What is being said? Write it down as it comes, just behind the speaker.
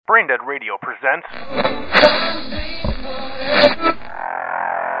Braindead Radio presents...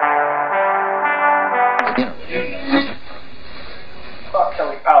 Fuck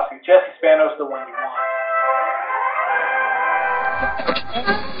Kelly Palsy. Jesse Spano's the one you want.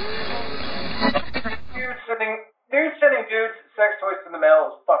 Dude sending dudes sex toys in the mail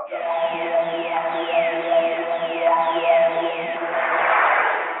is fucked up.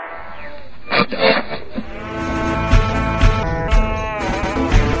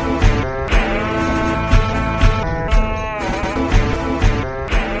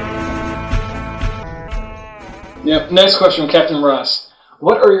 Yep. Next question from Captain Russ.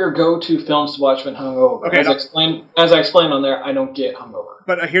 What are your go-to films to watch when hungover? Okay, as I explained on there, I don't get hungover.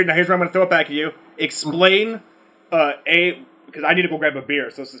 But here's where I'm going to throw it back at you. Explain, because I need to go grab a beer,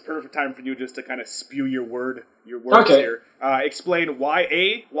 so this is perfect time for you just to kind of spew your words here. Explain why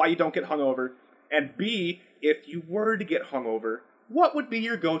you don't get hungover, and B, if you were to get hungover, what would be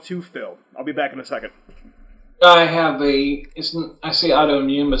your go-to film? I'll be back in a second. I say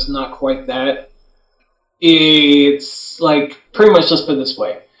autoimmune, but it's not quite that. It's like, pretty much, let's put it this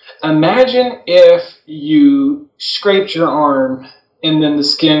way. Imagine if you scraped your arm and then the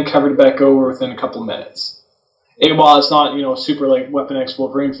skin covered it back over within a couple minutes. While it's not, super like Weapon X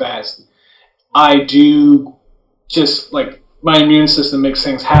Wolverine fast, I do just like my immune system makes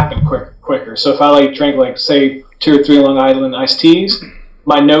things happen quicker. So if I drink say 2 or 3 Long Island iced teas,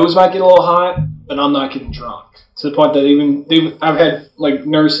 my nose might get a little hot, but I'm not getting drunk. To the point that I've had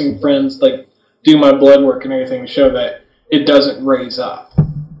nursing friends do my blood work and everything to show that it doesn't raise up.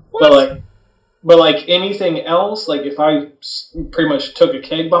 What? But anything else, if I pretty much took a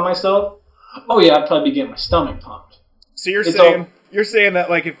keg by myself, oh yeah, I'd probably be getting my stomach pumped. So you're saying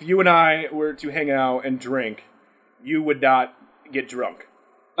that if you and I were to hang out and drink, you would not get drunk.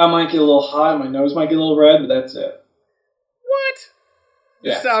 I might get a little high, my nose might get a little red, but that's it. What?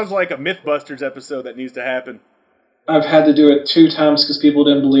 Yeah. This sounds like a Mythbusters episode that needs to happen. I've had to do it 2 times because people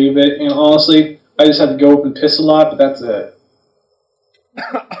didn't believe it, and honestly, I just had to go up and piss a lot, but that's it.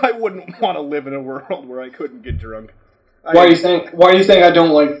 I wouldn't want to live in a world where I couldn't get drunk. Why do you think I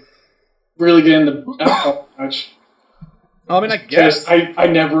don't really get into alcohol much? I mean, I guess I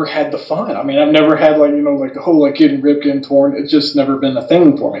never had the fun. I mean, I've never had the whole getting ripped, getting torn. It's just never been a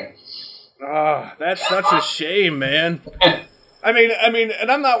thing for me. That's such a shame, man. I mean, and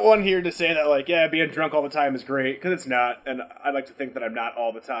I'm not one here to say that, being drunk all the time is great, because it's not, and I like to think that I'm not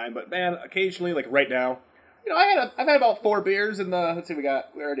all the time, but man, occasionally, right now, I've had about 4 beers, and let's see, we're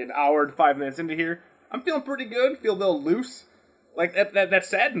already an hour and 5 minutes into here. I'm feeling pretty good, feel a little loose. That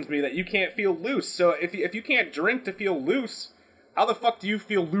saddens me that you can't feel loose, so if you can't drink to feel loose, how the fuck do you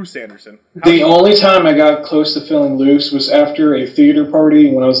feel loose, Anderson? The only time I got close to feeling loose was after a theater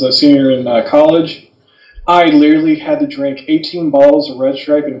party when I was a senior in college. I literally had to drink 18 bottles of Red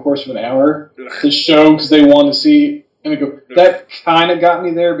Stripe in the course of an hour to show because they wanted to see. And I go, that kind of got me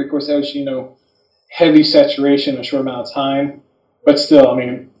there because that was, heavy saturation in a short amount of time. But still, I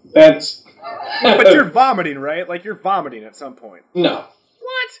mean, that's... But you're vomiting, right? You're vomiting at some point. No.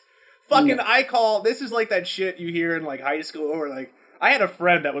 What? Fucking no. This is that shit you hear in high school or I had a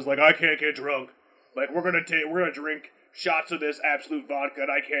friend that was I can't get drunk. We're gonna drink shots of this absolute vodka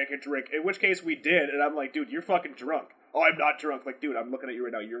and I can't get drink. In which case we did, and I'm dude, you're fucking drunk. Oh, I'm not drunk. Dude, I'm looking at you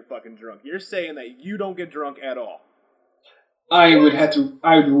right now. You're fucking drunk. You're saying that you don't get drunk at all. I would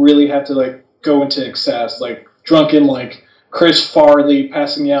really have to go into excess, drunken Chris Farley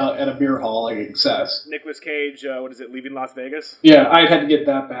passing out at a beer hall, excess. Nicolas Cage, Leaving Las Vegas? Yeah, I'd had to get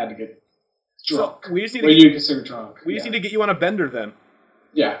that bad to get drunk. So we just need what do you consider drunk? We just need to get you on a bender then.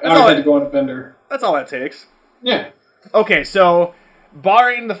 Yeah, I had to go on a bender. That's all that takes. Yeah. Okay, so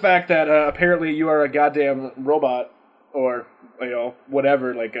barring the fact that apparently you are a goddamn robot, or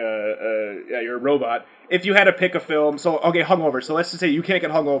whatever, you're a robot. If you had to pick a film, hungover. So let's just say you can't get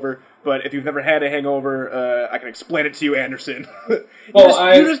hungover, but if you've never had a hangover, I can explain it to you, Anderson. you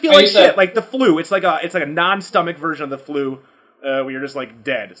just feel like shit, like the flu. It's like a non-stomach version of the flu, where you're just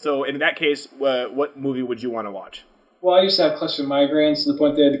dead. So in that case, what movie would you want to watch? Well, I used to have cluster migraines to the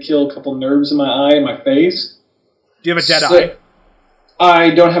point they had to kill a couple nerves in my eye and my face. Do you have a dead eye?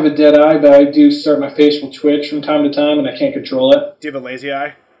 I don't have a dead eye, but I do start my face will twitch from time to time, and I can't control it. Do you have a lazy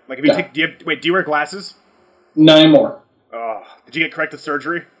eye? Do you wear glasses? Not anymore. Oh, did you get corrective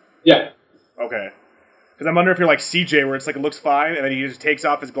surgery? Yeah. Okay. Because I'm wondering if you're like CJ, where it's it looks fine, and then he just takes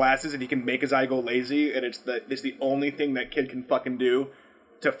off his glasses, and he can make his eye go lazy, and it's the only thing that kid can fucking do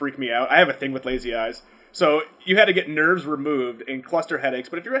to freak me out. I have a thing with lazy eyes. So you had to get nerves removed and cluster headaches,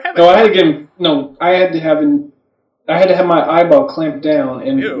 but if you're having... I had to have my eyeball clamped down,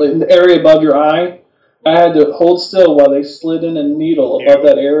 and in the area above your eye, I had to hold still while they slid in a needle above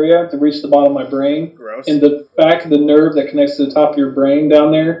that area to reach the bottom of my brain. Gross. And the back of the nerve that connects to the top of your brain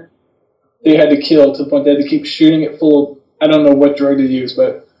down there, they had to kill to the point they had to keep shooting it full of, I don't know what drug to use,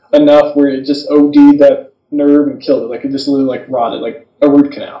 but enough where it just OD'd that nerve and killed it. Like it just literally like rotted, like a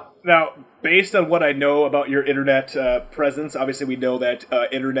root canal. Now, based on what I know about your internet presence, obviously we know that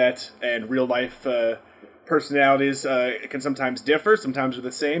internet and real life personalities can sometimes differ. Sometimes they're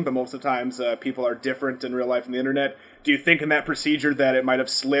the same, but most of the times people are different in real life and the internet. Do you think in that procedure that it might have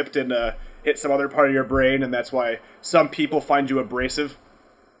slipped and hit some other part of your brain, and that's why some people find you abrasive?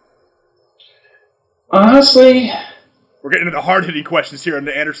 Honestly, we're getting into the hard-hitting questions here on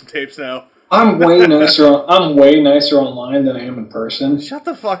the Anderson tapes now. I'm way nicer online than I am in person. Shut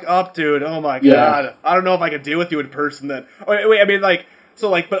the fuck up, dude. Oh my god. I don't know if I can deal with you in person then. Oh, wait, I mean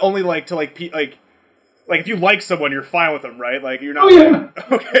but only like if you like someone, you're fine with them, right? Like you're not. Oh yeah.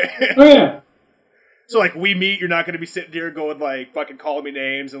 Okay. Oh yeah. So like we meet, you're not going to be sitting here going like fucking calling me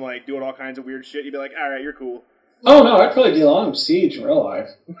names and like doing all kinds of weird shit. You'd be like, all right, you're cool. Oh no, I'd probably deal on CEEJ in real life.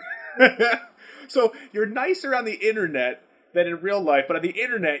 So you're nicer on the internet than in real life, but on the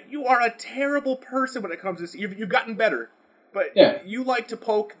internet, you are a terrible person when it comes to. You've gotten better, but you like to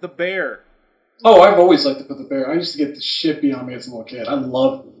poke the bear. Oh, I've always liked to put the bear. I used to get the shit beat on me as a little kid. I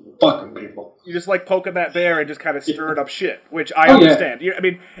love fucking people. You just like poking that bear and just kind of stirring up shit, which I understand. Yeah. I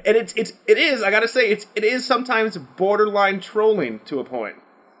mean, and it is. I gotta say, it is sometimes borderline trolling to a point.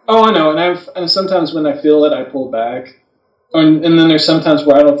 Oh, I know, and sometimes when I feel it, I pull back, and then there's sometimes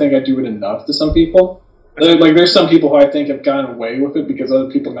where I don't think I do it enough to some people. Like there's some people who I think have gotten away with it because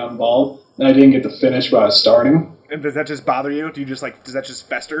other people got involved, and I didn't get to finish what I was starting. And does that just bother you? Does that just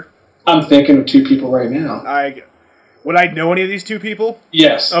fester? I'm thinking of two people right now. Would I know any of these two people?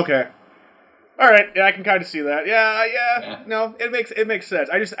 Yes. Okay. All right. Yeah, I can kind of see that. Yeah. No, it makes sense.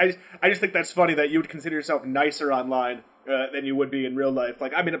 I just think that's funny that you would consider yourself nicer online than you would be in real life.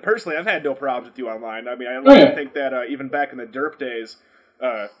 Like, I mean, personally, I've had no problems with you online. I mean, I like to think that even back in the derp days,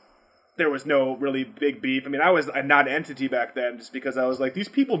 there was no really big beef. I mean, I was a non-entity back then just because I was like, these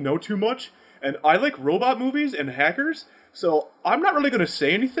people know too much, and I like robot movies and hackers, so I'm not really going to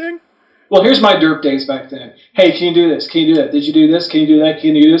say anything. Well, here's my derp days back then. Hey, can you do this? Can you do that? Did you do this? Can you do that?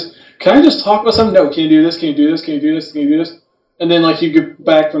 Can you do this? Can I just talk about something? No, can you do this? Can you do this? Can you do this? Can you do this? And then, like, you get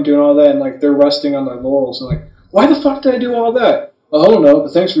back from doing all that, and, like, they're resting on their laurels. And, like, why the fuck did I do all that? Well, I don't know,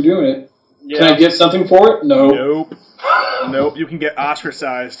 but thanks for doing it. Yeah. Can I get something for it? No. Nope. You can get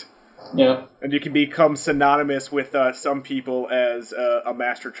ostracized. Yeah. And you can become synonymous with some people as a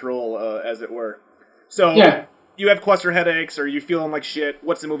master troll, as it were. So, you have cluster headaches, or you feeling like shit.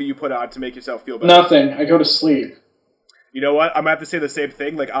 What's the movie you put on to make yourself feel better? Nothing. I go to sleep. You know what? I'm going to have to say the same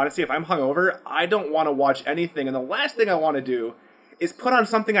thing. Like, honestly, if I'm hungover, I don't want to watch anything. And the last thing I want to do is put on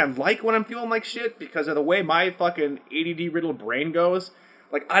something I like when I'm feeling like shit, because of the way my fucking ADD-riddled brain goes.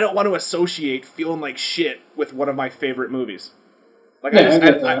 Like, I don't want to associate feeling like shit with one of my favorite movies. Like,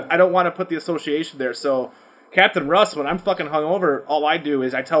 I don't want to put the association there. So, Captain Russ, when I'm fucking hungover, all I do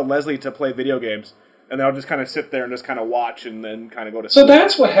is I tell Leslie to play video games. And then I'll just kind of sit there and just kind of watch and then kind of go to sleep. So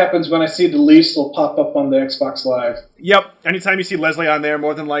that's what happens when I see the Leafs will pop up on the Xbox Live. Yep. Anytime you see Leslie on there,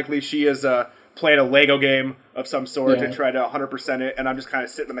 more than likely she is playing a Lego game of some sort to try to 100% it. And I'm just kind of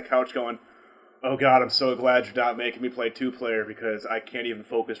sitting on the couch going, oh God, I'm so glad you're not making me play 2-player because I can't even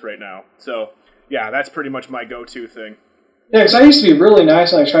focus right now. So, yeah, that's pretty much my go-to thing. Yeah, because I used to be really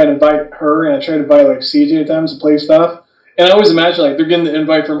nice and I try to invite her and I try to invite like CJ at times to play stuff. And I always imagine, like, they're getting the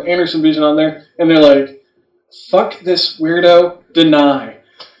invite from AndersonVision on there, and they're like, fuck this weirdo, deny.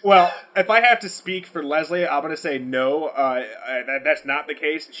 Well, if I have to speak for Leslie, I'm going to say no. That's not the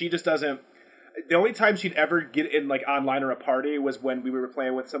case. She just doesn't... The only time she'd ever get in, like, online or a party was when we were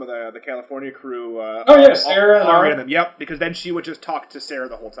playing with some of the California crew. Sarah and Ari and them. Yep, because then she would just talk to Sarah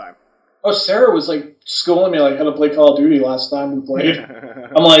the whole time. Oh, Sarah was, like, schooling me, like, how to play Call of Duty last time we played.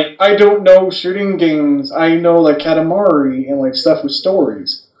 I'm like, I don't know shooting games. I know, like, Katamari and, like, stuff with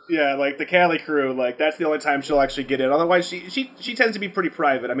stories. Yeah, like, the Cali crew, like, that's the only time she'll actually get in. Otherwise, she tends to be pretty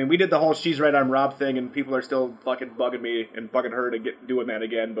private. I mean, we did the whole She's Right, I'm Rob thing, and people are still fucking bugging me and bugging her to get doing that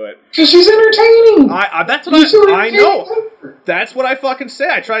again, but... Because she's entertaining! That's what I know. That's what I fucking say.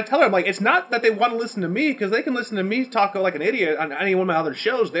 I try to tell her, I'm like, it's not that they want to listen to me, because they can listen to me talk like an idiot on any one of my other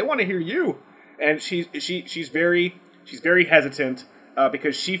shows. They want to hear you. And she's very hesitant,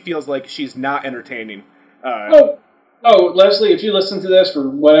 because she feels like she's not entertaining. Oh, Leslie, if you listen to this for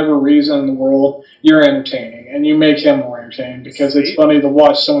whatever reason in the world, you're entertaining, and you make him more entertaining, because it's funny to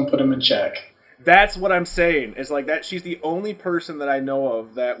watch someone put him in check. That's what I'm saying. It's like that. She's the only person that I know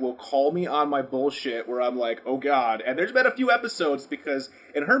of that will call me on my bullshit where I'm like, oh God. And there's been a few episodes because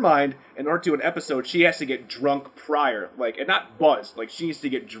in her mind, in order to do an episode, she has to get drunk prior. Like, and not buzzed. Like, she needs to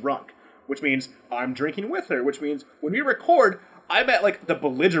get drunk, which means I'm drinking with her, which means when we record, I'm at like the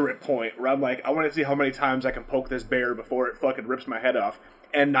belligerent point where I'm like, I want to see how many times I can poke this bear before it fucking rips my head off.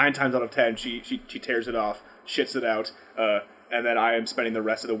 And 9 times out of 10, she tears it off, shits it out, and then I am spending the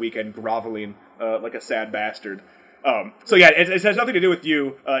rest of the weekend groveling like a sad bastard. So yeah, it has nothing to do with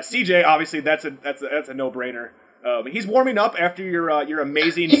you, CJ. Obviously, that's a no brainer. He's warming up after your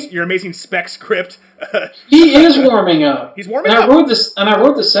amazing spec script. He is warming up. He's warming up. I wrote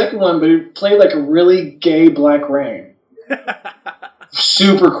the second one, but it played like a really gay Black Rain,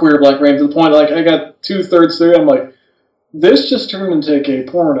 super queer Black Rain to the point like I got 2/3 through. I'm like, this just turned into a gay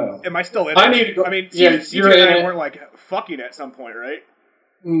porno. Am I still in it? I need to go. I mean, CJ and I weren't like fucking at some point, right?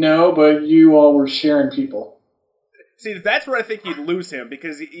 No, but you all were sharing people. See, that's where I think you'd lose him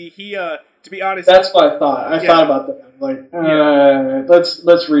because he to be honest, that's what I thought. I thought about that. Like,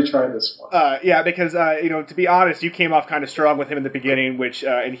 let's retry this one. Yeah, because to be honest, you came off kind of strong with him in the beginning, which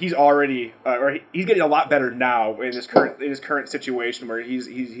and he's already he's getting a lot better now in his current situation where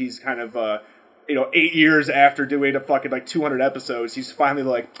he's kind of 8 years after doing a fucking like 200 episodes, he's finally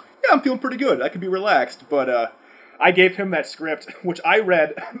like, yeah, I'm feeling pretty good. I can be relaxed. But I gave him that script, which I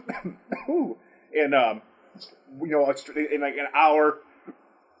read in like an hour.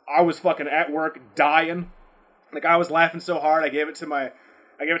 I was fucking at work dying. Like I was laughing so hard. I gave it to my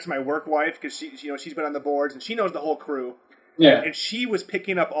work wife because she's been on the boards and she knows the whole crew. Yeah. And she was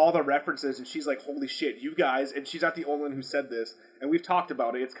picking up all the references and she's like, holy shit, you guys, and she's not the only one who said this, and we've talked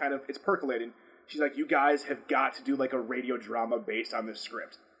about it. It's percolating. She's like, you guys have got to do like a radio drama based on this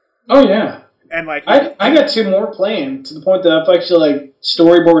script. Oh yeah. And like I got 2 more planned to the point that I've actually like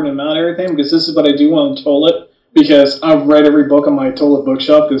storyboarded them out and everything because this is what I do on Toilet because I've read every book on my Toilet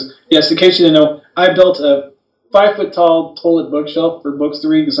bookshelf because yes, in case you didn't know, I built a 5-foot tall toilet bookshelf for books to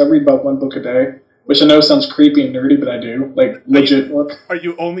read because I read about 1 book a day, which I know sounds creepy and nerdy, but I do like legit work. Are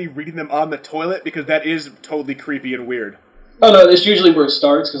you only reading them on the toilet? Because that is totally creepy and weird. Oh no, it's usually where it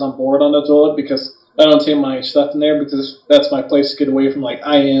starts because I'm bored on the toilet because I don't take my stuff in there because that's my place to get away from like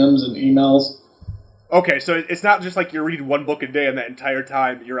IMs and emails. Okay, so it's not just like you're reading 1 book a day and that entire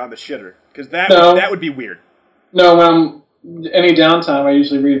time you're on the shitter. Because that would be weird. No, when I'm any downtime, I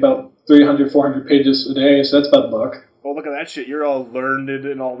usually read about 300, 400 pages a day, so that's about a book. Well, look at that shit. You're all learned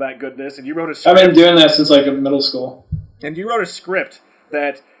and all that goodness, and you wrote a script. I've been doing that since like middle school. And you wrote a script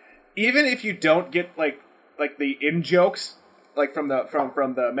that even if you don't get like the in-jokes, like from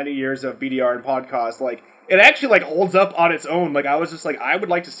the many years of BDR and podcasts, like it actually like holds up on its own. Like I was just like, I would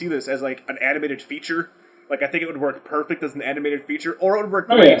like to see this as like an animated feature. Like I think it would work perfect as an animated feature, or it would work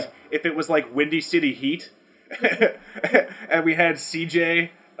great if it was like Windy City Heat, and we had CJ.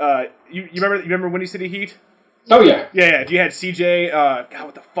 You remember Windy City Heat? Oh yeah. Yeah. If you had CJ, God,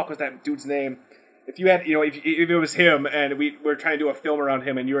 what the fuck was that dude's name? If you had, if it was him, and we were trying to do a film around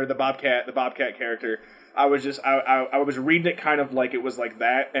him, and you were the Bobcat character. I was just I was reading it kind of like it was like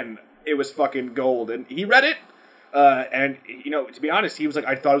that, and it was fucking gold. And he read it, and to be honest, he was like,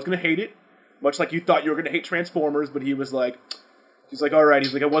 I thought I was gonna hate it, much like you thought you were gonna hate Transformers, but he's like, all right.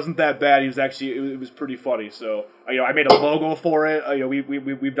 He's like, it wasn't that bad. He was actually, it was pretty funny. So I made a logo for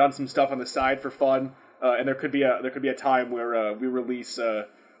it. We've done some stuff on the side for fun, and there could be a time where we release a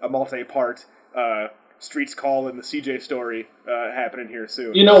multi-part Streets Callin, the CJ story happening here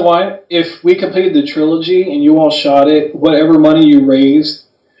soon. You know what? If we completed the trilogy and you all shot it, whatever money you raised,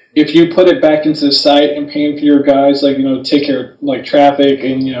 if you put it back into the site and paying for your guys, like take care of like traffic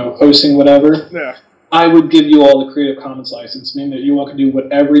and hosting whatever, I would give you all the Creative Commons license, meaning that you all can do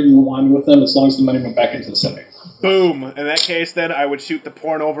whatever you want with them as long as the money went back into the site. Boom! In that case, then I would shoot the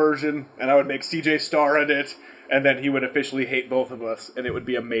porno version and I would make CJ star in it, and then he would officially hate both of us, and it would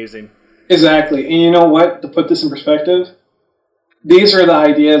be amazing. Exactly. And you know what? To put this in perspective, these are the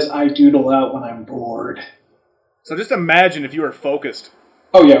ideas I doodle out when I'm bored. So just imagine if you were focused.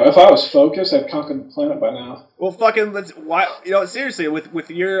 Oh yeah, if I was focused, I'd conquer the planet by now. Well, fucking seriously, with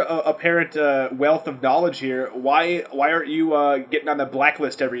your apparent wealth of knowledge here, why aren't you getting on the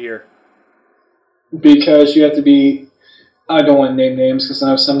blacklist every year? Because you have to be. I don't want to name names because I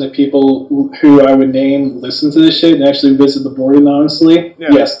know some of the people who I would name listen to this shit and actually visit the board. And honestly,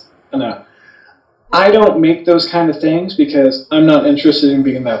 yes. No. I don't make those kind of things because I'm not interested in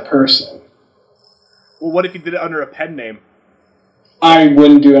being that person. Well, what if you did it under a pen name? I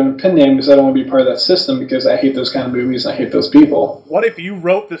wouldn't do it under pen name because I don't want to be part of that system because I hate those kind of movies and I hate those people. What if you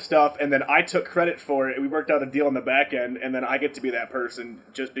wrote the stuff and then I took credit for it and we worked out a deal on the back end and then I get to be that person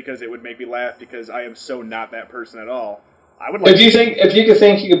just because it would make me laugh because I am so not that person at all? I would like if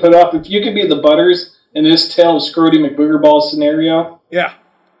you could put off, if you could be the Butters in this Tale of Scrody McBoogerball scenario, yeah,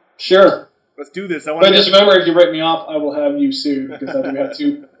 sure. Let's do this. But just remember, if you write me off, I will have you sued because I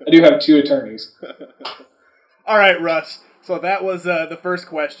do have two attorneys. All right, Russ. So that was the first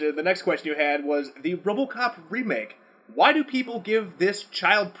question. The next question you had was the Robocop remake. Why do people give this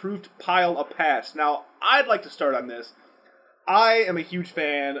child-proofed pile a pass? Now, I'd like to start on this. I am a huge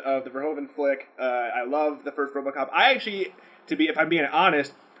fan of the Verhoeven flick. I love the first Robocop. If I'm being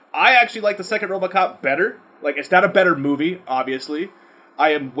honest, I actually like the second Robocop better. Like, it's not a better movie, obviously.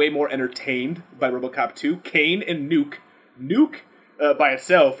 I am way more entertained by Robocop 2. Kane and Nuke. Nuke by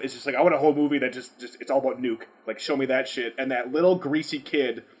itself is just like, I want a whole movie that just it's all about Nuke. Like, show me that shit. And that little greasy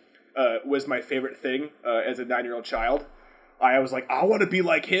kid was my favorite thing as a 9-year-old child. I was like, I want to be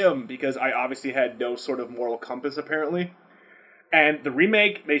like him because I obviously had no sort of moral compass, apparently. And the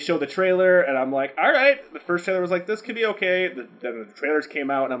remake, they showed the trailer, and I'm like, all right. The first trailer was like, this could be okay. Then the trailers came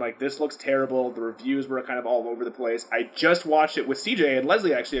out, and I'm like, this looks terrible. The reviews were kind of all over the place. I just watched it with CJ and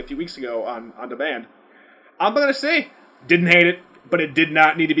Leslie, actually, a few weeks ago on demand. I'm going to say, didn't hate it, but it did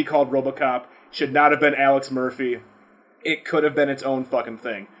not need to be called Robocop. Should not have been Alex Murphy. It could have been its own fucking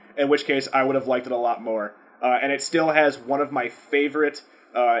thing. In which case, I would have liked it a lot more. And it still has one of my favorite...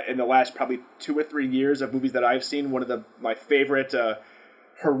 in the last probably 2 or 3 years of movies that I've seen, one of my favorite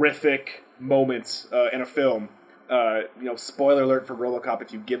horrific moments in a film. Spoiler alert for Robocop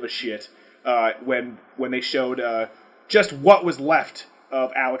if you give a shit. When they showed just what was left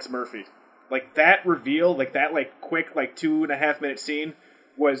of Alex Murphy, like that reveal, like that, quick 2.5 minute scene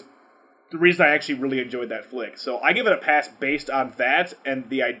was the reason I actually really enjoyed that flick. So I give it a pass based on that and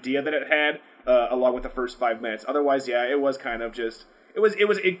the idea that it had, along with the first 5 minutes. Otherwise, yeah, it was kind of just. It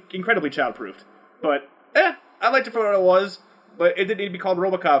was incredibly child-proofed. But, I liked it for what it was, but it didn't need to be called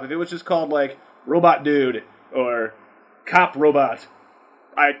Robocop. If it was just called, Robot Dude or Cop Robot,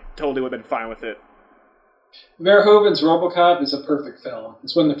 I totally would have been fine with it. Verhoeven's Robocop is a perfect film.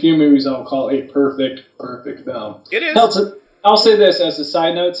 It's one of the few movies I'll call a perfect film. It is. I'll say this as a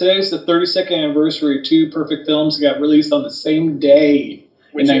side note. Today is the 32nd anniversary of 2 perfect films that got released on the same day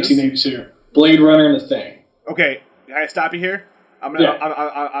in 1982. Blade Runner and The Thing. Okay, can I stop you here? I'm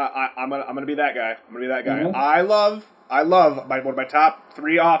gonna be that guy. Mm-hmm. I love one of my top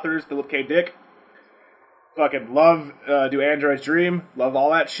 3 authors, Philip K. Dick. Fucking love Do Androids Dream. Love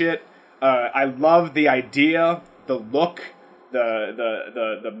all that shit. I love the idea, the look,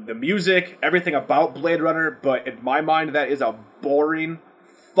 the music, everything about Blade Runner. But in my mind, that is a boring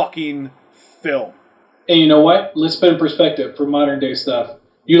fucking film. And you know what? Let's put in perspective for modern day stuff.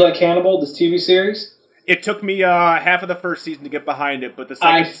 You like Hannibal, this TV series? It took me half of the first season to get behind it, but the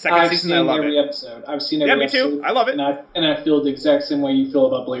second season, I love it. I've seen every episode. I've seen every episode. Yeah, me too. I love it. And I feel the exact same way you feel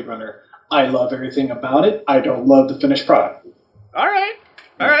about Blade Runner. I love everything about it. I don't love the finished product. All right.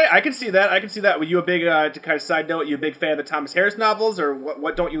 I can see that. Were you a big, to kind of side note, you a big fan of the Thomas Harris novels, or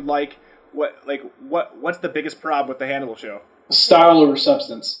what don't you like? What's the biggest problem with the Hannibal show? Style over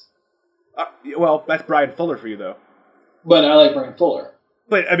substance. Well, that's Brian Fuller for you, though. But I like Brian Fuller.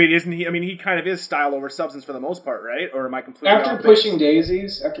 But, isn't he... he kind of is style over substance for the most part, right? Or am I completely After Pushing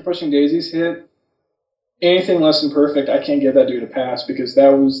Daisies hit, anything less than perfect, I can't give that dude a pass because that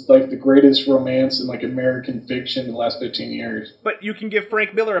was, the greatest romance in, American fiction in the last 15 years. But you can give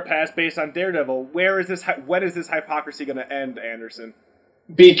Frank Miller a pass based on Daredevil. When is this hypocrisy going to end, Anderson?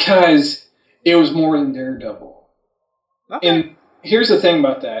 Because it was more than Daredevil. Okay. And here's the thing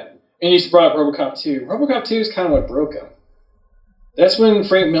about that. And you brought up Robocop 2. Robocop 2 is kind of what broke him. That's when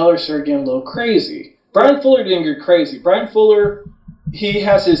Frank Miller started getting a little crazy. Brian Fuller didn't get crazy. Brian Fuller, he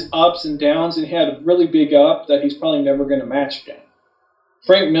has his ups and downs, and he had a really big up that he's probably never going to match again.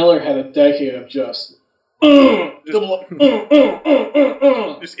 Frank Miller had a decade of just in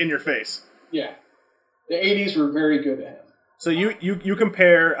your face. Yeah. The 80s were very good at him. So you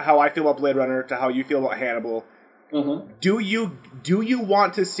compare how I feel about Blade Runner to how you feel about Hannibal. Mm-hmm. Do you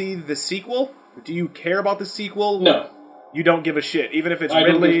want to see the sequel? Do you care about the sequel? No. You don't give a shit, even if it's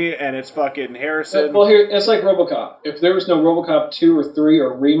Ridley and it's fucking Harrison. Well, here it's like RoboCop. If there was no RoboCop 2 or 3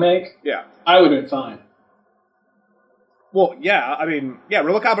 or remake, yeah, I would have been fine. Well, yeah,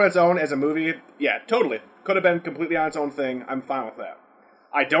 RoboCop on its own as a movie, yeah, totally. Could have been completely on its own thing. I'm fine with that.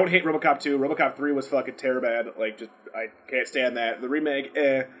 I don't hate RoboCop 2. RoboCop 3 was fucking terrible. I can't stand that. The remake,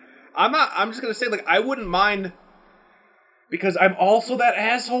 I'm just gonna say, I wouldn't mind. Because I'm also that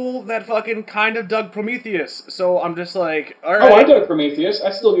asshole that fucking kind of dug Prometheus. So I'm just like, alright. Oh, I dug Prometheus.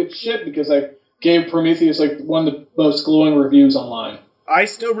 I still get shit because I gave Prometheus like one of the most glowing reviews online. I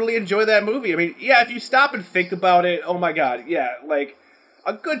still really enjoy that movie. I mean, yeah, if you stop and think about it, oh my god, yeah, like,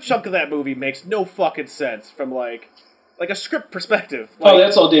 a good chunk of that movie makes no fucking sense from, like a script perspective. Like,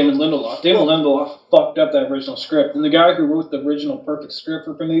 That's all Damon Lindelof. Damon Lindelof fucked up that original script. And the guy who wrote the original perfect script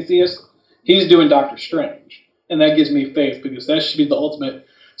for Prometheus, he's doing Doctor Strange. And that gives me faith, because that should be the ultimate,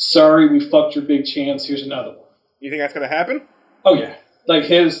 sorry, we fucked your big chance, here's another one. You think that's going to happen? Oh, yeah. Like,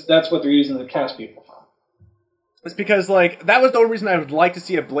 that's what they're using to cast people from. It's because, like, that was the only reason I would like to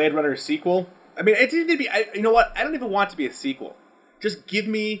see a Blade Runner sequel. I mean, it didn't need to be, you know what, I don't even want it to be a sequel. Just give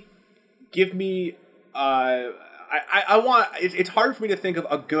me, I want, it's hard for me to think of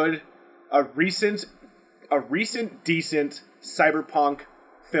a recent, decent cyberpunk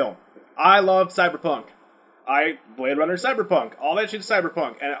film. I love cyberpunk. Blade Runner cyberpunk. All that shit's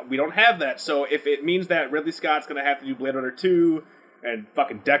cyberpunk. And we don't have that. So if it means that Ridley Scott's going to have to do Blade Runner 2 and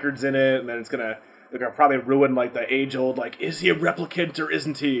fucking Deckard's in it, and then they're going to probably ruin, like, the age-old, like, is he a replicant or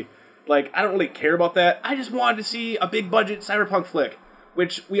isn't he? Like, I don't really care about that. I just wanted to see a big-budget cyberpunk flick,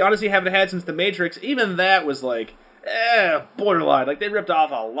 which we honestly haven't had since The Matrix. Even that was, like, borderline. Like, they ripped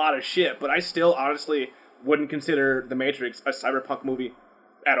off a lot of shit, but I still honestly wouldn't consider The Matrix a cyberpunk movie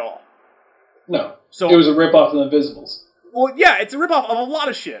at all. No. So it was a ripoff of The Invisibles. Well, yeah, it's a ripoff of a lot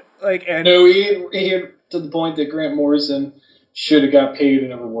of shit. Like, and no, he to the point that Grant Morrison should have got paid and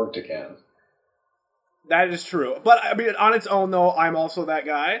never worked again. That is true. But, I mean, on its own, though, I'm also that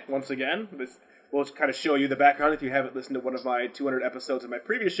guy. Once again, this will kind of show you the background if you haven't listened to one of my 200 episodes of my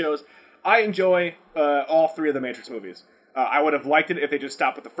previous shows. I enjoy all three of the Matrix movies. I would have liked it if they just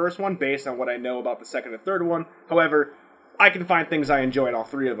stopped with the first one, based on what I know about the second and third one. However, I can find things I enjoy in all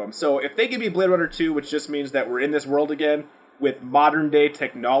three of them. So if they give me Blade Runner 2, which just means that we're in this world again, with modern-day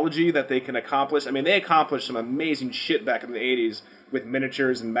technology that they can accomplish. I mean, they accomplished some amazing shit back in the 80s with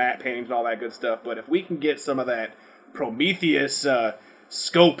miniatures and matte paintings and all that good stuff. But if we can get some of that Prometheus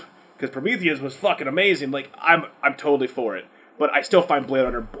scope, because Prometheus was fucking amazing, like, I'm totally for it. But I still find Blade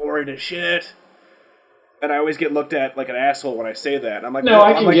Runner boring as shit. And I always get looked at like an asshole when I say that. And I'm like, no,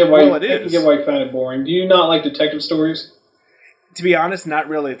 I can get why you find it boring. Do you not like detective stories? To be honest, not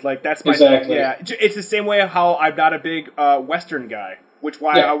really. Like, that's my... Exactly. Yeah, it's the same way how I'm not a big Western guy,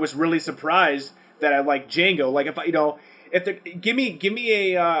 I was really surprised that I like Django. Like, give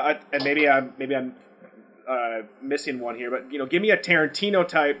me a and maybe I'm missing one here, but give me a Tarantino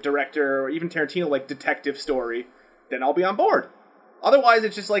type director or even Tarantino like detective story, then I'll be on board. Otherwise,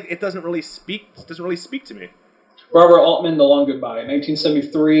 it's just like it doesn't really speak to me. Robert Altman, The Long Goodbye,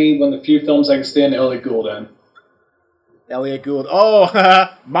 1973, one of the few films I can stand Elliot Gould in. Elliot Gould.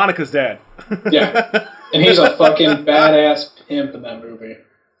 Oh, Monica's dad. Yeah. And he's a fucking badass pimp in that movie.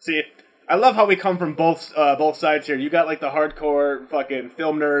 See, I love how we come from both sides here. You got like the hardcore fucking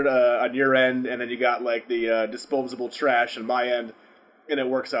film nerd on your end, and then you got like the disposable trash on my end, and it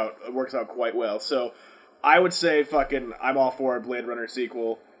works out quite well. So I would say fucking I'm all for a Blade Runner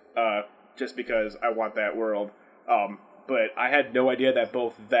sequel, just because I want that world. But I had no idea that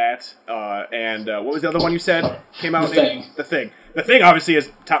both that and what was the other one you said came out? The Thing. The Thing obviously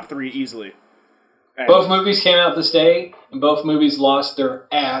is top 3 easily. And both movies came out this day, and both movies lost their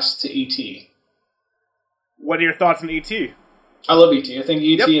ass to E.T. What are your thoughts on E.T.? I love E.T. I think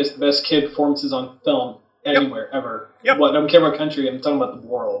E.T. is the best kid performances on film anywhere, ever. Yep. I don't care what country, I'm talking about the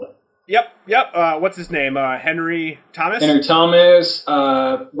world. Yep. What's his name? Henry Thomas? Henry Thomas,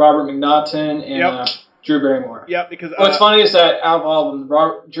 Robert McNaughton, and... Drew Barrymore. Yep, because... What's funny is that out of all of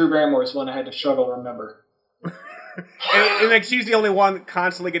them, Drew Barrymore is one I had to struggle to remember. and like, she's the only one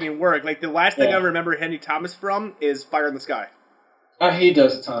constantly getting work. Like, the last thing I remember Henry Thomas from is Fire in the Sky. He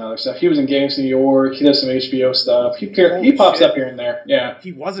does a ton of other stuff. He was in Gangs of New York. He does some HBO stuff. He pops up here and there. Yeah.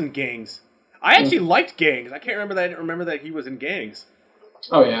 He was in Gangs. I actually liked Gangs. I can't remember that. I didn't remember that he was in Gangs.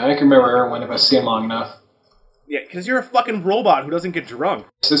 Oh, yeah. I can remember Erwin if I see him long enough. Yeah, because you're a fucking robot who doesn't get drunk.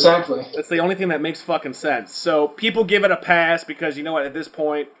 Exactly. That's the only thing that makes fucking sense. So people give it a pass because, you know what, at this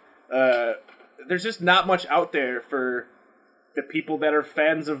point, there's just not much out there for the people that are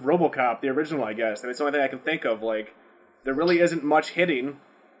fans of Robocop, the original, I guess. And it's the only thing I can think of. Like, there really isn't much hitting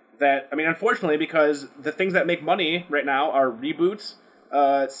that... I mean, unfortunately, because the things that make money right now are reboots,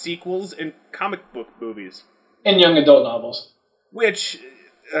 sequels, and comic book movies. And young adult novels. Which...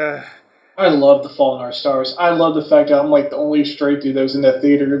 I love The Fault in Our Stars. I love the fact that I'm like the only straight dude that was in that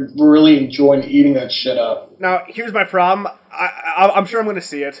theater really enjoying eating that shit up. Now, here's my problem. I'm sure I'm going to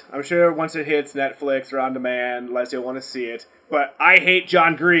see it. I'm sure once it hits Netflix or on demand, Leslie will want to see it. But I hate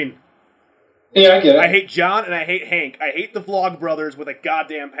John Green. Yeah, I get it. I hate John and I hate Hank. I hate the Vlog Brothers with a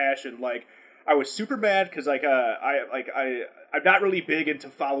goddamn passion. Like, I was super mad because I'm not really big into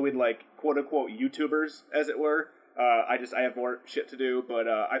following like quote unquote YouTubers, as it were. I have more shit to do, but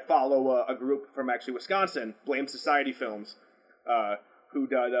I follow a group from actually Wisconsin, Blame Society Films, who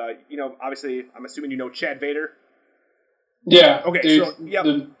does obviously I'm assuming you know Chad Vader. Yeah. Okay. Dude, So yep.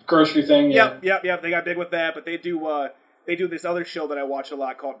 The grocery thing. Yeah. Yep. They got big with that, but they do this other show that I watch a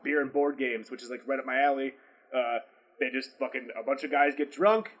lot called Beer and Board Games, which is like right up my alley. They just fucking a bunch of guys get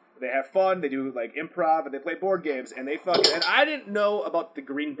drunk, they have fun, they do like improv, and they play board games, and they fucking and I didn't know about the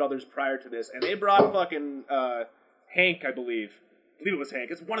Green Brothers prior to this, and they brought fucking Hank, I believe it was Hank.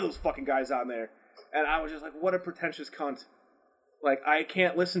 It's one of those fucking guys on there, and I was just like, what a pretentious cunt. Like, I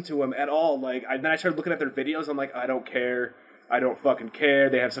can't listen to him at all. Like, then I started looking at their videos. I'm like, I don't care. I don't fucking care.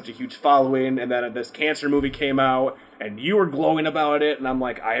 They have such a huge following. And then this cancer movie came out, and you were glowing about it. And I'm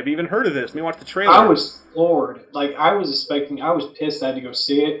like, I haven't even heard of this. Let me watch the trailer. I was floored. Like, I was pissed I had to go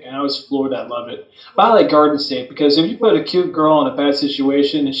see it, and I was floored I love it. But I like Garden State, because if you put a cute girl in a bad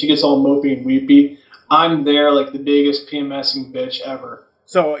situation, and she gets all mopey and weepy, I'm there like the biggest PMSing bitch ever.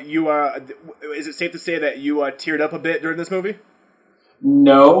 So, is it safe to say that you teared up a bit during this movie?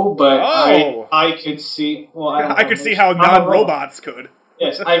 No, but I could see. Well, I could see how non-robots could.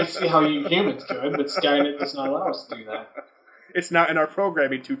 Yes, I could see how you humans could, but Skynet does not allow us to do that. It's not in our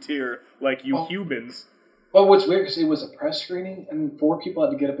programming to tier like you humans. Well, what's weird because it was a press screening, and 4 people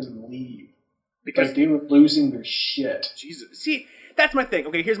had to get up and leave because Like, they were losing their shit. Jesus, see, that's my thing.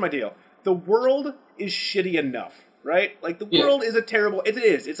 Okay, here's my deal. The world is shitty enough, right? Like the world is a terrible. It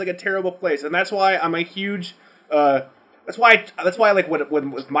is. It's like a terrible place, and that's why I'm a huge. That's why I like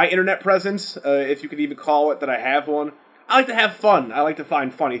when with my internet presence, if you could even call it that I have one, I like to have fun. I like to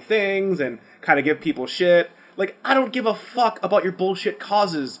find funny things and kind of give people shit. Like, I don't give a fuck about your bullshit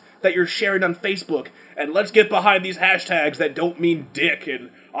causes that you're sharing on Facebook. And let's get behind these hashtags that don't mean dick. And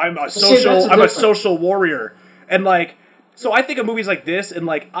I'm a social warrior. And like, so I think of movies like this, and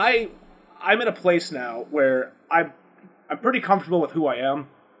like I'm in a place now where I'm pretty comfortable with who I am.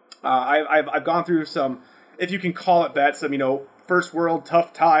 I've gone through some, if you can call it that, some, first world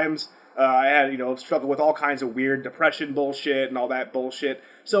tough times. I had, struggle with all kinds of weird depression bullshit and all that bullshit.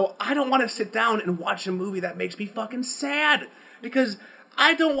 So I don't want to sit down and watch a movie that makes me fucking sad. Because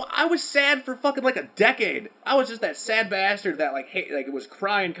I was sad for fucking like a decade. I was just that sad bastard that it was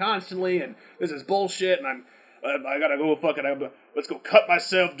crying constantly and this is bullshit and I gotta go let's go cut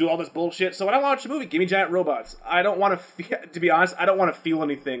myself, do all this bullshit. So when I watch a movie, give me giant robots. I don't want to be honest, I don't want to feel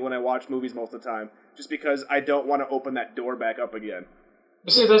anything when I watch movies most of the time. Just because I don't want to open that door back up again.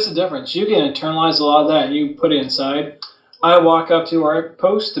 But see, that's the difference. You can internalize a lot of that and you put it inside. I walk up to or I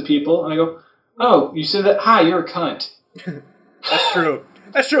post to people and I go, oh, you said that? Hi, you're a cunt. That's true.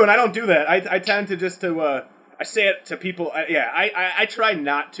 That's true, and I don't do that. I tend to I say it to people. I try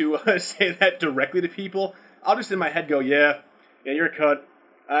not to say that directly to people. I'll just in my head go, yeah, you're a cunt.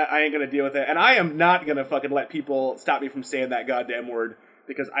 I ain't going to deal with it. And I am not going to fucking let people stop me from saying that goddamn word.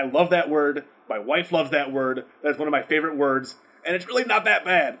 Because I love that word. My wife loves that word. That's one of my favorite words. And it's really not that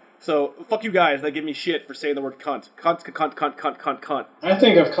bad. So, fuck you guys that give me shit for saying the word cunt. Cunt. I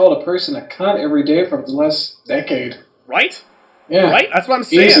think I've called a person a cunt every day for the last decade. Right? Yeah. Right? That's what I'm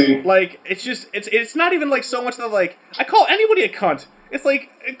saying. Easy. Like, it's just, it's not even like so much that like, I call anybody a cunt. It's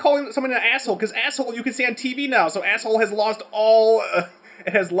like calling someone an asshole. Because asshole you can say on TV now. So asshole has lost all,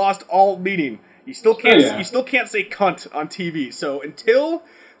 it has lost all meaning. You still can't. You still can't say cunt on TV. So until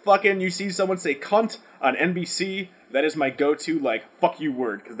fucking you see someone say cunt on NBC, that is my go-to like fuck you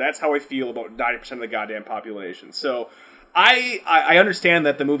word, because that's how I feel about 90% of the goddamn population. So I understand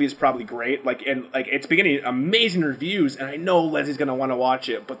that the movie is probably great. It's been getting amazing reviews, and I know Leslie's gonna want to watch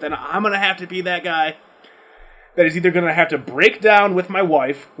it. But then I'm gonna have to be that guy that is either gonna have to break down with my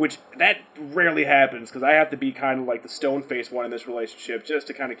wife, which that rarely happens because I have to be kind of like the stone-faced one in this relationship just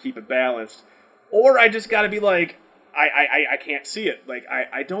to kind of keep it balanced. Or I just gotta be like, I can't see it. Like,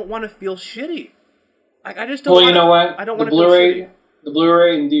 I don't want to feel shitty. Like, I just don't Well, you know what? I don't want to feel shitty. The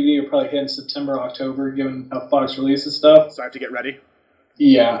Blu-ray and DVD are probably hitting September, October, given how Fox releases stuff. So I have to get ready?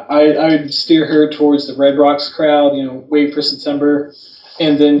 Yeah. I'd steer her towards the Red Rocks crowd, wait for September,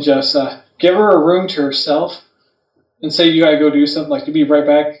 and then just give her a room to herself and say you gotta go do something. Like, to be right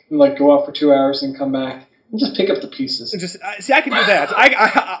back and, go out for 2 hours and come back. And just pick up the pieces. See, I can do that.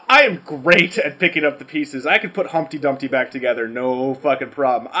 I am great at picking up the pieces. I could put Humpty Dumpty back together, no fucking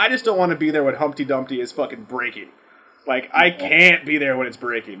problem. I just don't want to be there when Humpty Dumpty is fucking breaking. Like, I can't be there when it's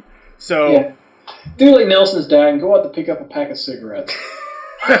breaking. So... Yeah. Do like Nelson's dad and go out to pick up a pack of cigarettes.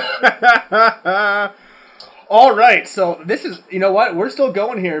 All right, so this is, you know what? We're still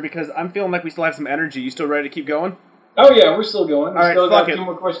going here because I'm feeling like we still have some energy. You still ready to keep going? Oh, yeah, we're still going. We still got fuck a few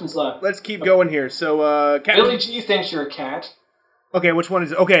more questions left. Let's keep going here. So, Billy G thinks you're a cat. Okay, which one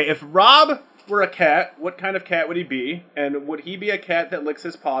is it? Okay, if Rob were a cat, what kind of cat would he be? And would he be a cat that licks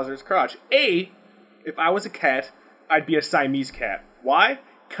his paws or his crotch? A, if I was a cat, I'd be a Siamese cat. Why?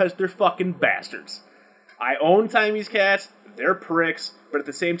 Because they're fucking bastards. I own Siamese cats. They're pricks. But at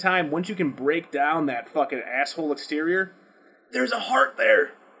the same time, once you can break down that fucking asshole exterior, there's a heart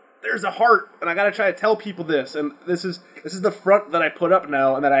there. There's a heart. And I gotta try to tell people this. And this is the front that I put up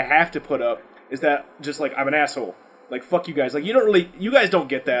now and that I have to put up. Is that just like, I'm an asshole. Like, fuck you guys. Like, you guys don't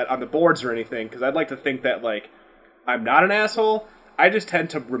get that on the boards or anything. Because I'd like to think that, like, I'm not an asshole. I just tend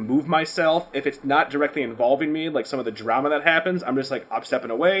to remove myself if it's not directly involving me. Like some of the drama that happens, I'm just like, I'm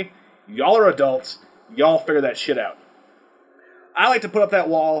stepping away. Y'all are adults. Y'all figure that shit out. I like to put up that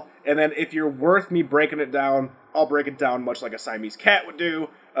wall, and then if you're worth me breaking it down, I'll break it down much like a Siamese cat would do.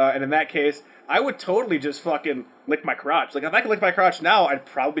 And in that case, I would totally just fucking lick my crotch. Like, if I could lick my crotch now, I'd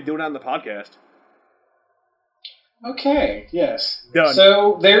probably be doing it on the podcast. Okay, yes. Done.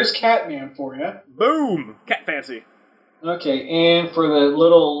 So, there's Catman for you. Boom! Cat fancy. Okay, and for the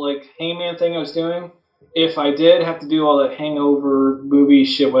little, like, hangman thing I was doing, if I did have to do all that hangover movie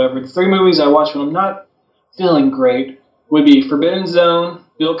shit, whatever, the 3 movies I watch when I'm not feeling great would be Forbidden Zone,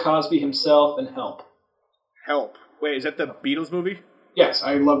 Bill Cosby himself, and Help. Help. Wait, is that the Beatles movie? Yes,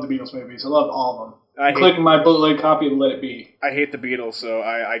 I love the Beatles movies. I love all of them. Including my bootleg copy of Let It Be. I hate the Beatles, so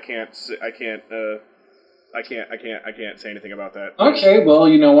I can't say anything about that. Okay, well,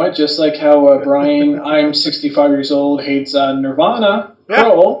 you know what? Just like how Brian, I'm 65 years old, hates Nirvana,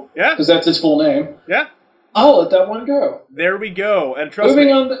 Kroll, because that's his full name. Yeah. I'll let that one go. There we go. And trust moving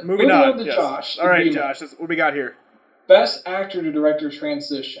me, on to Josh. All right, Josh, what we got here? Best actor to director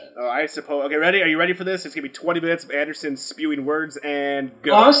transition. Oh, I suppose. Okay, ready? Are you ready for this? It's going to be 20 minutes of Anderson spewing words and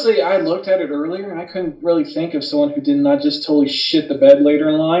go. Honestly, I looked at it earlier and I couldn't really think of someone who did not just totally shit the bed later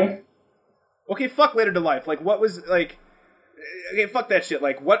in life. Okay, fuck later to life. Like, what was, like... Okay, fuck that shit.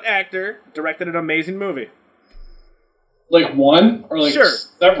 Like, what actor directed an amazing movie? Like one? Or like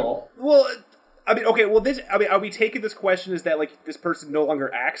several? Well... I mean, okay, well, are we taking this question as that, like, this person no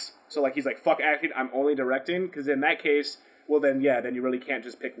longer acts? So, like, he's like, fuck acting, I'm only directing? Because in that case, well, then, yeah, then you really can't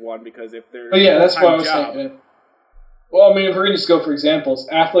just pick one, because if there's yeah, that's what I was thinking. Well, I mean, if we're going to just go for examples,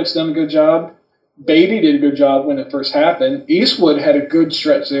 Affleck's done a good job. Beatty did a good job when it first happened. Eastwood had a good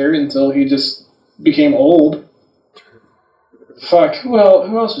stretch there until he just became old. Fuck, well,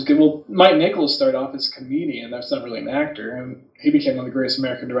 who else was good? Well, Mike Nichols started off as a comedian. That's not really an actor, and he became one of the greatest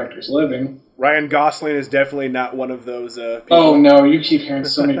American directors living. Ryan Gosling is definitely not one of those people. Oh, no, you keep hearing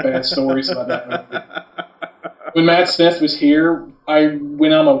so many bad stories about that movie. When Matt Smith was here, I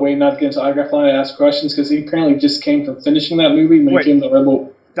went on my way not to get into autograph line and ask questions, because he apparently just came from finishing that movie when he came to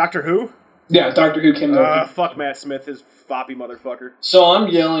Rebel. Doctor Who? Yeah, Doctor Who came to fuck Matt Smith, his foppy motherfucker. So I'm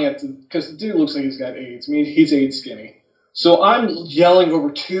yelling at because the dude looks like he's got AIDS. I mean, he's AIDS skinny. So I'm yelling over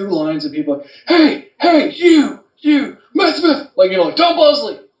 2 lines of people like, hey, you, Matt Smith! Like, like, Tom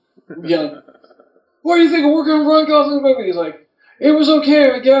Bosley! I'm yelling, what do you think of working on Ryan Gosling's movie? He's like, it was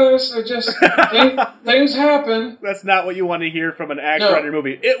okay, I guess. I just, things happen. That's not what you want to hear from an actor on your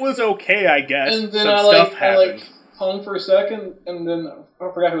movie. It was okay, I guess. And then stuff happened. I hung for a second, and then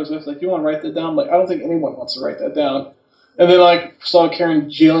I forgot who was with. Like, you want to write that down? I'm like, I don't think anyone wants to write that down. And then, saw Karen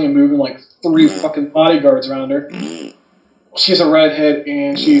Gillian moving, 3 fucking bodyguards around her. She's a redhead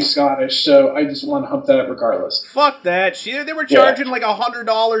and she's Scottish, so I just want to hump that up regardless. Fuck that. They were charging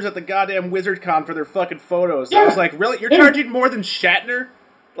 $100 at the goddamn WizardCon for their fucking photos. I was like, really? You're charging more than Shatner?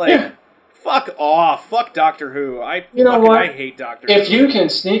 Fuck off. Fuck Doctor Who. I hate Doctor Who. If you can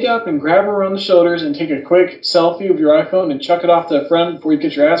sneak up and grab her around the shoulders and take a quick selfie with your iPhone and chuck it off to a friend before you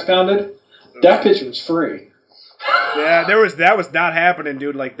get your ass pounded, that picture was free. Yeah, that was not happening,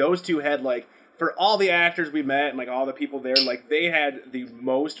 dude. Those two had, for all the actors we met and all the people there, they had the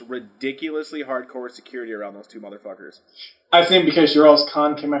most ridiculously hardcore security around those 2 motherfuckers. I think because your all's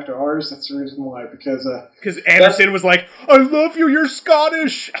con came after ours, that's the reason why. Because Anderson was like, I love you, you're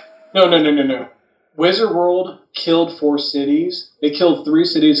Scottish! No. Wizard World killed 4 cities. They killed 3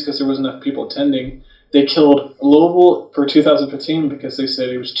 cities because there wasn't enough people attending. They killed Louisville for 2015 because they said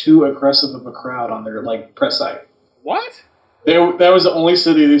it was too aggressive of a crowd on their press site. What? That was the only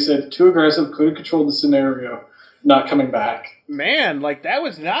city they said too aggressive, could have controlled the scenario, not coming back. Man, that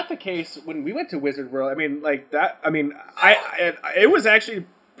was not the case when we went to Wizard World. I mean, it was actually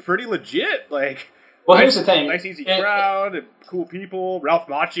pretty legit. Well, here's the thing: nice, easy crowd, and cool people. Ralph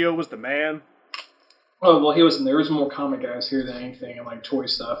Macchio was the man. Oh well, there was more comic guys here than anything, and toy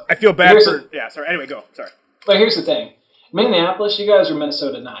stuff. I feel bad for. Yeah, sorry. Anyway, go. Sorry. But here's the thing. Minneapolis, you guys are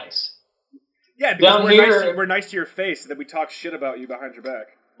Minnesota nice. Yeah, because Down here, we're nice to your face, and then we talk shit about you behind your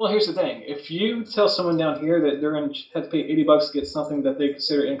back. Well, here's the thing. If you tell someone down here that they're going to have to pay $80 to get something that they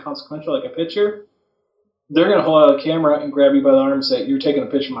consider inconsequential, like a picture, they're going to hold out a camera and grab you by the arm and say, "You're taking a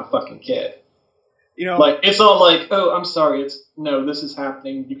picture of my fucking kid." You know, like, it's not like, "Oh, I'm sorry." It's, "No, this is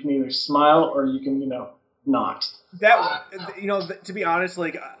happening." You can either smile or you can, not. That, to be honest,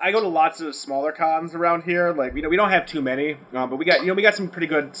 like, I go to lots of smaller cons around here. Like, we don't have too many, but we got some pretty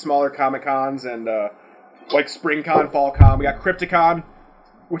good smaller Comic Cons and like Spring Con, Fall Con. We got Crypticon,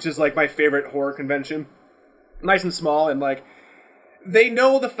 which is like my favorite horror convention. Nice and small, and like they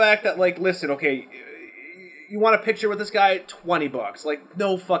know the fact that, like, listen, okay, you want a picture with this guy, $20, like,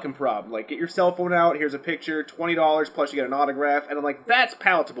 no fucking problem. Like, get your cell phone out. Here's a picture, $20 plus you get an autograph, and I'm like, that's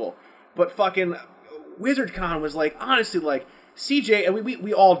palatable. But fucking WizardCon was like, honestly, like, CJ, and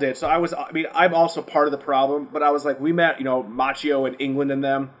we all did. So I'm also part of the problem, but I was like, we met, Machio and England and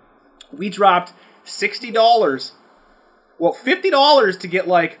them. We dropped $60, well, $50 to get,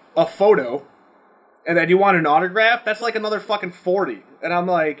 like, a photo, and then you want an autograph? That's like another fucking $40. And I'm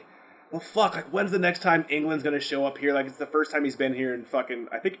like, well, fuck, like, when's the next time England's gonna show up here? Like, it's the first time he's been here in fucking,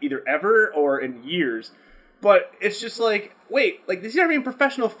 I think, either ever or in years. But it's just like, wait, like, these aren't even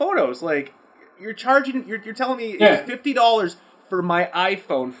professional photos. Like, you're charging, you're telling me $50 for my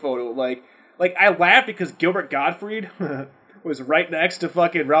iPhone photo. Like I laughed because Gilbert Gottfried was right next to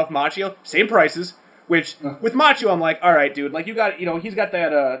fucking Ralph Macchio. Same prices. Which, with Macchio, I'm like, all right, dude. Like, you got, he's got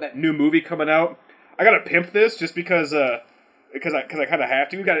that new movie coming out. I gotta pimp this just because I kind of have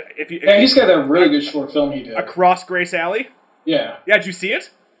to. He's got a really good short film he did. Across Grace Alley? Yeah. Yeah, did you see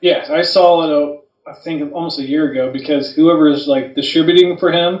it? Yes, I saw it, I think, almost a year ago, because whoever is, like, distributing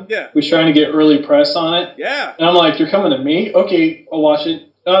for him was trying to get early press on it. Yeah. And I'm like, you're coming to me? Okay, I'll watch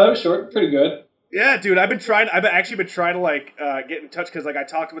it. Oh, that was short. Pretty good. Yeah, dude, I've actually been trying to, like, get in touch, because, like, I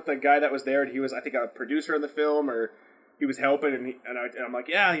talked with the guy that was there, and he was, I think, a producer in the film, or he was helping, and I'm like,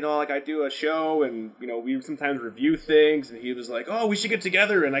 yeah, like, I do a show, and, we sometimes review things, and he was like, oh, we should get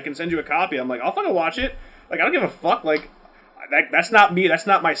together, and I can send you a copy. I'm like, I'll fucking watch it. Like, I don't give a fuck. Like, that's not me. That's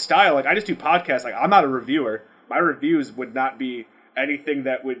not my style. Like, I just do podcasts. Like, I'm not a reviewer. My reviews would not be anything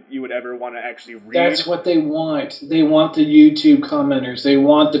that you would ever want to actually read. That's what they want. They want the YouTube commenters. They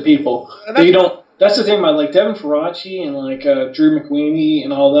want the people. That's the thing about, like, Devin Faraci and, like, Drew McWeeny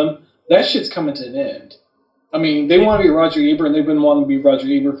and all them. That shit's coming to an end. I mean, they want to be Roger Ebert, and they've been wanting to be Roger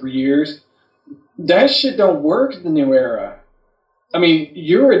Ebert for years. That shit don't work in the new era. I mean,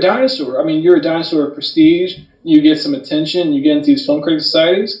 you're a dinosaur. I mean, you're a dinosaur of prestige. You get some attention. You get into these film critic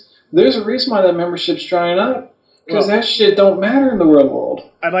societies. There's a reason why that membership's drying up. Because that shit don't matter in the real world.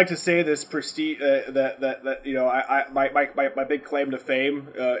 I'd like to say this prestige, my big claim to fame,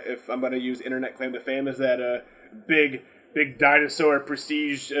 if I'm going to use internet claim to fame, is that big dinosaur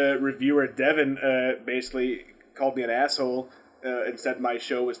prestige reviewer Devin basically called me an asshole and said my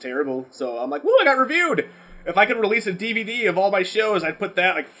show was terrible. So I'm like, woo, I got reviewed. If I could release a DVD of all my shows, I'd put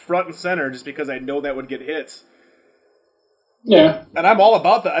that, like, front and center, just because I know that would get hits. Yeah. And I'm all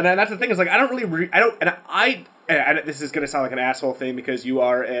about that. And that's the thing, is, like, I don't really, and this is going to sound like an asshole thing because you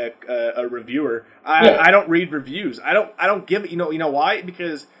are a reviewer. I don't read reviews. I don't give it, you know why?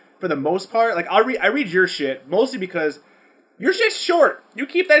 Because for the most part, like, I read your shit mostly because your shit's short. You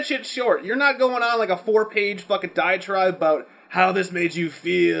keep that shit short. You're not going on, like, a 4-page fucking diatribe about how this made you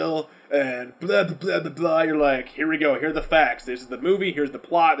feel and blah, blah, blah, blah, blah. You're like, here we go. Here are the facts. This is the movie. Here's the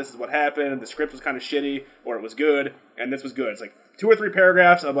plot. This is what happened. The script was kind of shitty, or it was good, and this was good. It's like 2 or 3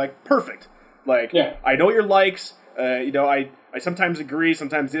 paragraphs. I'm like, perfect. Like, I know your likes. I sometimes agree,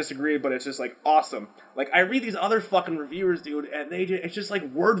 sometimes disagree, but it's just, like, awesome. Like, I read these other fucking reviewers, dude, and it's just like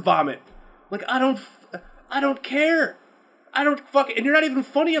word vomit. Like, I don't care. I don't fucking, and you're not even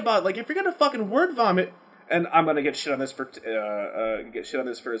funny about it. Like, if you're gonna fucking word vomit, and I'm gonna get shit on this for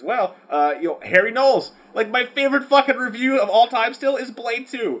as well. Harry Knowles, like, my favorite fucking review of all time still is Blade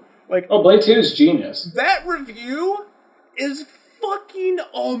 2. Like, Blade 2 is genius. That review is fucking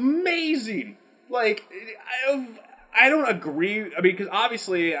amazing. Like, I don't agree. I mean, because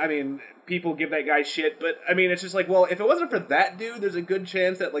obviously, people give that guy shit, but, it's just like, well, if it wasn't for that dude, there's a good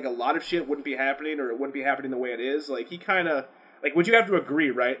chance that, like, a lot of shit wouldn't be happening, or it wouldn't be happening the way it is. Like, he kind of, like, would you have to agree,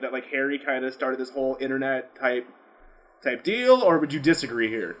 right, that, like, Harry kind of started this whole internet type deal, or would you disagree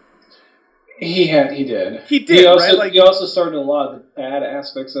here? He did. He did, right? Like, he also started a lot of the bad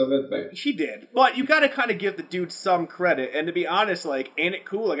aspects of it, but he did. But you got to kind of give the dude some credit. And to be honest, like, ain't it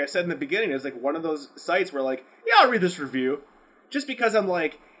cool? Like I said in the beginning, it's like one of those sites where, like, yeah, I'll read this review, just because I'm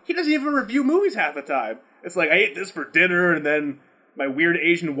like, he doesn't even review movies half the time. It's like, I ate this for dinner, and then my weird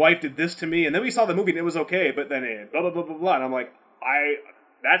Asian wife did this to me, and then we saw the movie and it was okay, but then blah blah blah blah blah, and I'm like,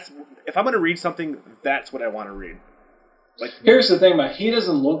 if I'm gonna read something, that's what I want to read. Like, here's the thing about he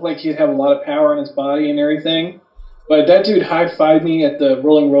doesn't look like he'd have a lot of power in his body and everything, but that dude high-fived me at the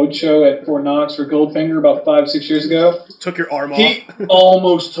Rolling Road show at Fort Knox for Goldfinger about 5-6 years ago. Took your arm off. He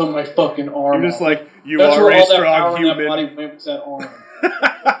almost took my fucking arm You're just off. like, that's are a strong human. That body went was that arm.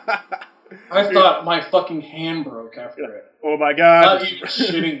 I thought my fucking hand broke after it. Oh my god. Not even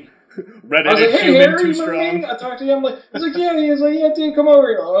shitting. Redheaded I was like, hey, human, Harry, too strong. I talked to him. He's like, yeah. He was like, yeah, dude, come over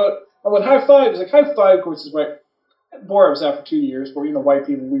here. I went high five. He's like, high five. Of course, it's right. Boy, I was out for 2 years. Where white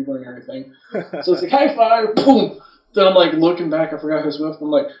people, we learn everything. So it's like high five. Boom. Then I'm like looking back. I forgot who's with.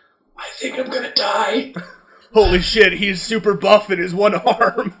 I'm like, I think I'm gonna die. Holy shit! He's super buff in his one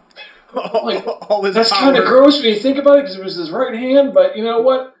arm. all his that's kind of gross when you think about it because it was his right hand. But you know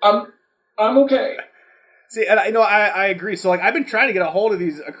what? I'm okay. See, and I agree. So, like, I've been trying to get a hold of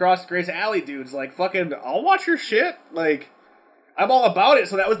these Across Grace Alley dudes. Like, fucking, I'll watch your shit. Like, I'm all about it.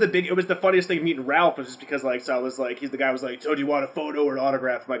 So that was it was the funniest thing meeting Ralph, was just because, like, so I was like, he's the guy who was like, so do you want a photo or an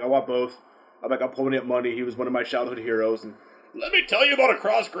autograph? I'm like, I want both. I'm like, I'm pulling up money. He was one of my childhood heroes. And let me tell you about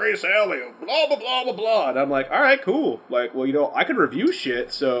Across Grace Alley. Blah, blah, blah, blah, blah. And I'm like, all right, cool. Like, well, I can review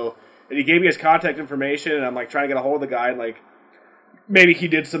shit. So, and he gave me his contact information. And I'm like, trying to get a hold of the guy. And, like, maybe he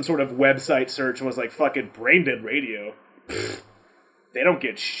did some sort of website search and was like, fucking Brain Dead Radio. Pfft, they don't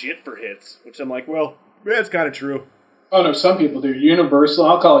get shit for hits. Which I'm like, well, yeah, it's kind of true. Oh, no, some people do. Universal,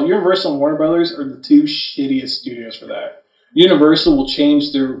 I'll call it. Universal and Warner Brothers are the two shittiest studios for that. Universal will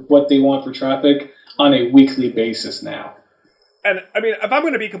change what they want for traffic on a weekly basis now. And, I mean, if I'm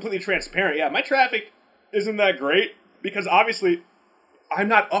going to be completely transparent, yeah, my traffic isn't that great. Because, obviously, I'm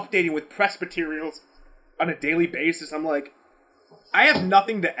not updating with press materials on a daily basis. I'm like, I have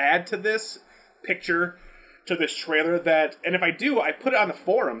nothing to add to this picture, to this trailer that, and if I do, I put it on the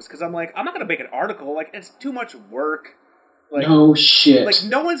forums, because I'm like, I'm not going to make an article. Like, it's too much work. Like, no shit. Like,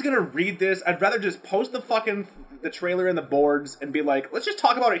 no one's going to read this. I'd rather just post the trailer in the boards and be like, let's just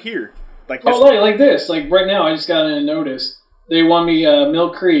talk about it here. Like, like this. Like, right now, I just got a notice. They want me,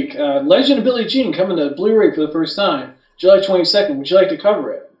 Mill Creek, Legend of Billie Jean coming to Blu-ray for the first time, July 22nd. Would you like to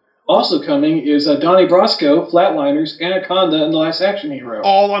cover it? Also coming is Donnie Brasco, Flatliners, Anaconda, and The Last Action Hero.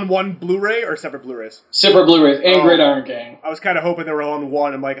 All on one Blu-ray or separate Blu-rays? Separate Blu-rays and Gridiron Gang. I was kind of hoping they were all on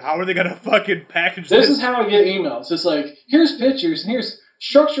one. I'm like, how are they going to fucking package this? This is how I get emails. It's like, here's pictures, and here's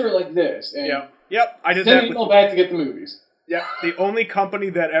structure it like this. And Yep. I did send that. Send email back to get the movies. Yeah, the only company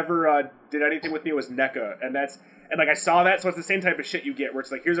that ever did anything with me was NECA, and like I saw that, so it's the same type of shit you get, where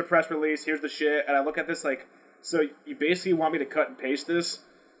it's like, here's a press release, here's the shit, and I look at this like, so you basically want me to cut and paste this?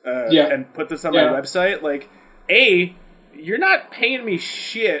 And put this on my website? Like, A, you're not paying me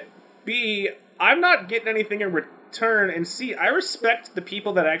shit. B, I'm not getting anything in return. And C, I respect the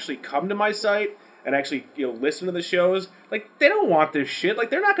people that actually come to my site and actually, listen to the shows. Like, they don't want this shit.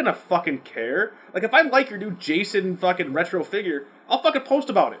 Like, they're not gonna fucking care. Like, if I like your new Jason fucking retro figure, I'll fucking post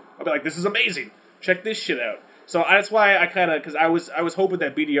about it. I'll be like, this is amazing. Check this shit out. So that's why I kind of, because I was hoping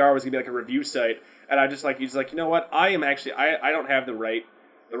that BDR was gonna be like a review site, and I just like, he's like, you know what? I am actually, I don't have the right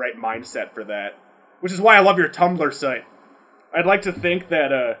mindset for that, which is why I love your Tumblr site. I'd like to think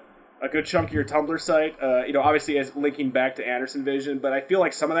that a good chunk of your Tumblr site, obviously is linking back to AndersonVision, but I feel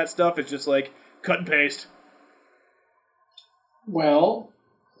like some of that stuff is just like cut and paste. Well,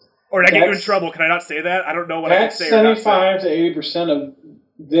 or did I get you in trouble? Can I not say that? I don't know what I can say or not say. That's 75 to 80% of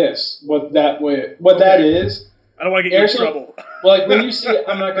this. What that is. I don't want to get you in trouble. Like when you see it,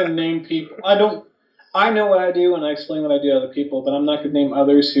 I'm not going to name people. I know what I do and I explain what I do to other people, but I'm not going to name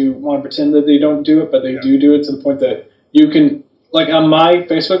others who want to pretend that they don't do it, but they do it to the point that you can, like on my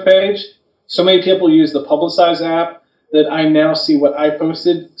Facebook page, so many people use the Publicize app that I now see what I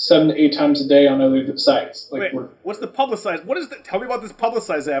posted 7 to 8 times a day on other sites. Like, wait, what's the Publicize? What is that? Tell me about this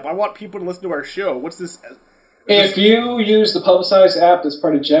Publicize app. I want people to listen to our show. What's this? If you use the Publicize app that's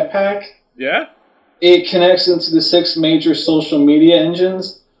part of Jetpack, it connects into the 6 major social media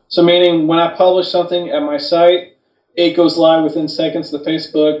engines. So meaning when I publish something at my site, it goes live within seconds to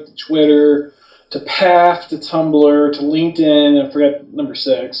Facebook, to Twitter, to Path, to Tumblr, to LinkedIn, and I forgot number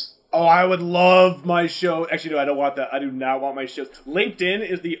 6. Oh, I would love my show. Actually, no, I don't want that. I do not want my shows. LinkedIn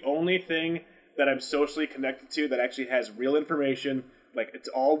is the only thing that I'm socially connected to that actually has real information. Like, it's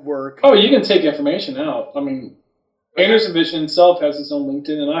all work. Oh, you can take information out. I mean, AndersonVision itself has its own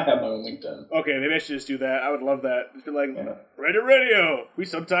LinkedIn, and I have my own LinkedIn. Okay, maybe I should just do that. I would love that. Just be like, Radio. We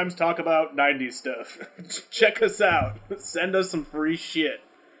sometimes talk about 90s stuff. Check us out. Send us some free shit.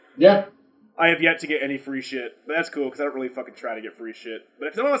 Yeah. I have yet to get any free shit, but that's cool, because I don't really fucking try to get free shit. But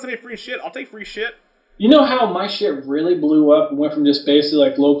if someone wants to send me free shit, I'll take free shit. You know how my shit really blew up and went from just basically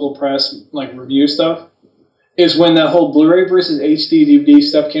like local press, like review stuff? Is when that whole Blu-ray versus HD DVD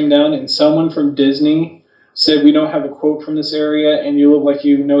stuff came down and someone from Disney said, we don't have a quote from this area and you look like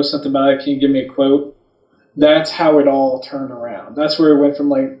you know something about it, can you give me a quote? That's how it all turned around. That's where it went from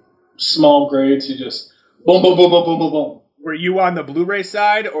like small grade to just boom, boom, boom, boom, boom, boom, boom. Were you on the Blu-ray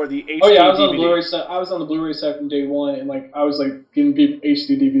side or the HD DVD? Oh yeah, I was on the Blu-ray side. I was on the Blu-ray side from day one, and like I was like giving people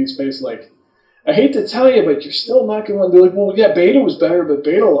HD DVD space. Like, I hate to tell you, but you're still not going to. They're like, well, yeah, Beta was better, but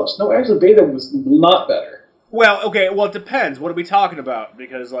Beta lost. No, actually, Beta was not better. Well, okay, well it depends. What are we talking about?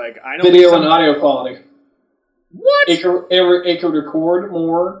 Because like I know video and audio quality. What? It could record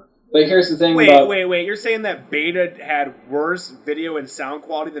more. But here's the thing. Wait. You're saying that Beta had worse video and sound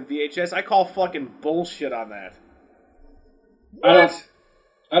quality than VHS? I call fucking bullshit on that. What?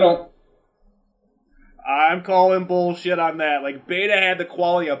 I don't. I'm calling bullshit on that. Like, Beta had the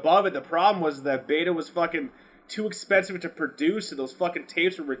quality above it. The problem was that Beta was fucking too expensive to produce, and those fucking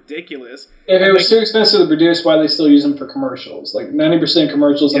tapes were ridiculous. If it was too expensive to produce, why do they still use them for commercials? Like, 90% of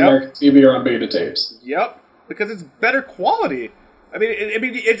commercials on American TV are on Beta tapes. Yep, because it's better quality. I mean,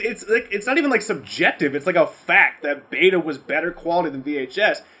 it's not even like subjective. It's like a fact that Beta was better quality than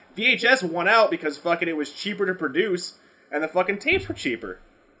VHS. VHS won out because fucking it was cheaper to produce, and the fucking tapes were cheaper.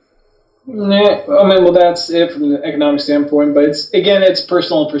 Nah, I mean, well, that's it from the economic standpoint, but it's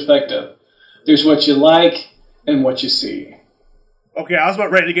personal perspective. There's what you like and what you see. Okay, I was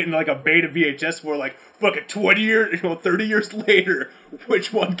about ready to get into like a Beta VHS war, like fucking 20 years, 30 years later,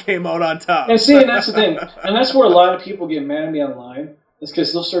 which one came out on top? And see, and that's the thing, and that's where a lot of people get mad at me online. Is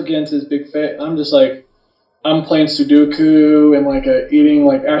because they'll start getting to this big fit. I'm just like, I'm playing Sudoku and like eating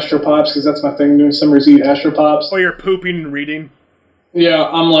like Astro Pops because that's my thing. Doing summers eat Astro Pops. Oh, you're pooping and reading. Yeah,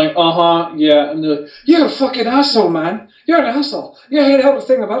 I'm like, yeah. And they're like, you're a fucking asshole, man. You're an asshole. You hate the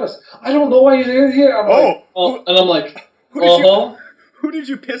thing about us. I don't know why you're here. I'm like, and I'm like, who did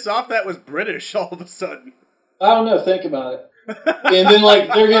you piss off that was British all of a sudden? I don't know. Think about it. And then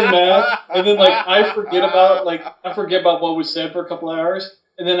like they're getting mad, and then like I forget about what was said for a couple of hours,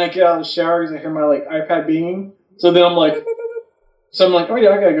 and then I get out of the shower because I hear my like iPad beeping. So then I'm like, oh yeah,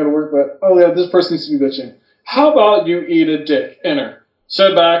 I gotta go to work, but oh yeah, this person needs to be bitching. How about you eat a dick? Enter.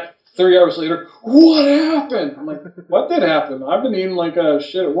 Sit back. 3 hours later, what happened? I'm like, what did happen? I've been eating like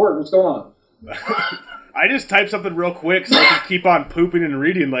shit at work. What's going on? I just typed something real quick so I can keep on pooping and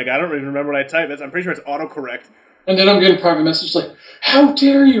reading. Like, I don't even remember what I typed. I'm pretty sure it's autocorrect. And then I'm getting private messages like, how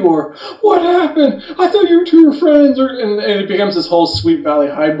dare you? Or, what happened? I thought you two were friends. And it becomes this whole Sweet Valley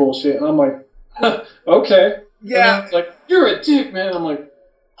High bullshit. And I'm like, okay. Yeah. It's like, you're a dick, man. I'm like,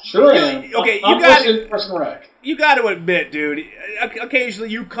 sure I am. Okay, you got to admit, dude,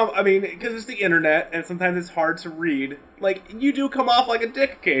 occasionally you come, I mean, because it's the internet, and sometimes it's hard to read, like, you do come off like a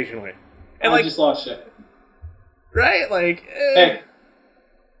dick occasionally. And I just lost shit. Right? Like, Hey.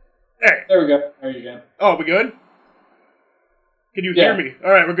 There we go. There you go. Oh, we good? Can you hear me?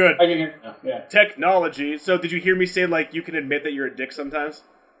 All right, we're good. I can hear you now, yeah. Technology. So did you hear me say, like, you can admit that you're a dick sometimes?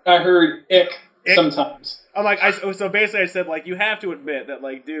 I heard ick sometimes. I'm like, so basically I said, like, you have to admit that,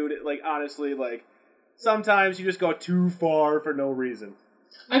 like, dude, like, honestly, like, sometimes you just go too far for no reason.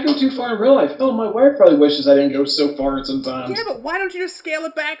 I go too far in real life. Oh, my wife probably wishes I didn't go so far sometimes. Yeah, but why don't you just scale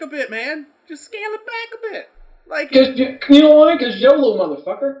it back a bit, man? Just scale it back a bit. Like, you know why? Because YOLO,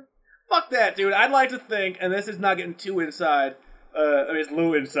 motherfucker. Fuck that, dude. I'd like to think, and this is not getting too inside, I mean, it's a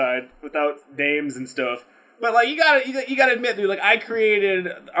little inside, without names and stuff, but, like, you gotta admit, dude, like, I created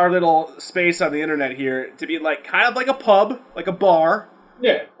our little space on the internet here to be, like, kind of like a pub, like a bar.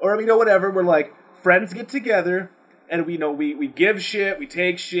 Yeah. Or, whatever, where, like, friends get together, and we give shit, we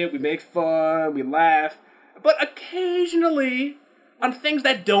take shit, we make fun, we laugh, but occasionally, on things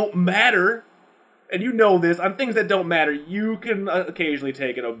that don't matter, and you know this, on things that don't matter, you can occasionally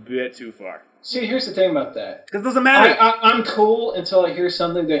take it a bit too far. See, here's the thing about that. Because it doesn't matter. I'm cool until I hear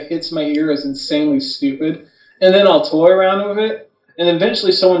something that hits my ear as insanely stupid, and then I'll toy around with it, and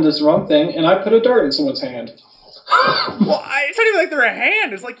eventually someone does the wrong thing, and I put a dart in someone's hand. Well, it's not even like they're a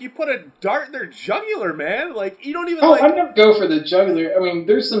hand. It's like you put a dart in their jugular, man. Like, you don't even I never go for the jugular. I mean,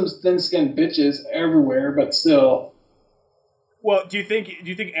 there's some thin-skinned bitches everywhere, but still. Well, do you think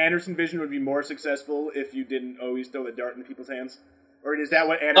AndersonVision would be more successful if you didn't always throw the dart in people's hands? Or is that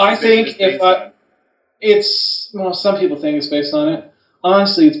what AndersonVision is based on? Some people think it's based on it.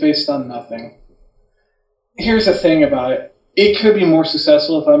 Honestly, it's based on nothing. Here's the thing about it. It could be more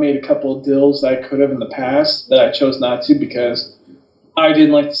successful if I made a couple of deals that I could have in the past that I chose not to because I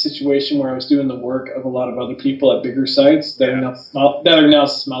didn't like the situation where I was doing the work of a lot of other people at bigger sites that are now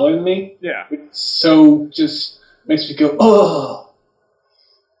smaller than me. Yeah. So just makes me go, oh.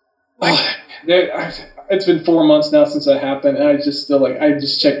 It's been 4 months now since that happened, and I just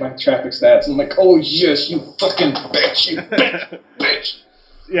check my traffic stats, and I'm like, oh yes, you fucking bitch, you bitch.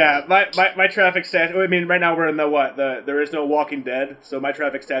 Yeah, my traffic stats. I mean, right now we're in there is no Walking Dead, so my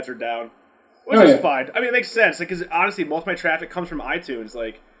traffic stats are down, which is fine. I mean, it makes sense because honestly, most of my traffic comes from iTunes.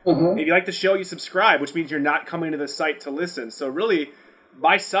 Like, if you like the show, you subscribe, which means you're not coming to the site to listen. So really,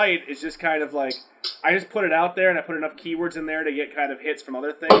 my site is just kind of like I just put it out there and I put enough keywords in there to get kind of hits from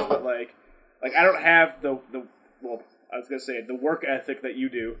other things, but like I don't have the work ethic that you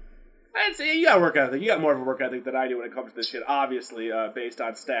do. I'd say you got work ethic. You got more of a work ethic than I do when it comes to this shit, obviously, based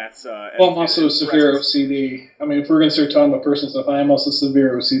on stats. Well, I'm also severe OCD. I mean, if we're going to start talking about personal stuff, I am also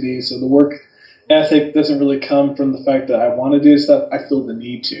severe OCD, so the work ethic doesn't really come from the fact that I want to do stuff. I feel the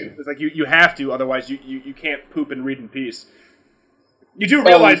need to. It's like you have to, otherwise you can't poop and read in peace. You do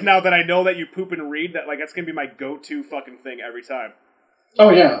realize now that I know that you poop and read, that like that's going to be my go-to fucking thing every time. Oh,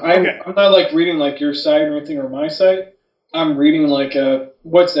 yeah. I'm not like reading like your site or anything or my site. I'm reading like,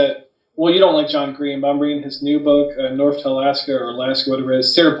 what's that? Well, you don't like John Green, but I'm reading his new book, North to Alaska, or Alaska, whatever it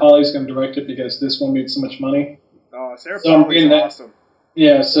is. Sarah Polley's going to direct it because this one made so much money. Oh, Sarah Polley's awesome.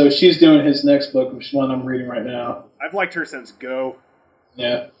 Yeah, so she's doing his next book, which is one I'm reading right now. I've liked her since Go.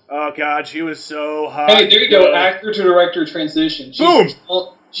 Yeah. Oh, God, she was so hot. Hey, there you go. Actor to director transition.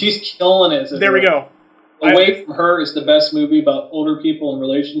 She's killing it. There we go. Away from Her is the best movie about older people and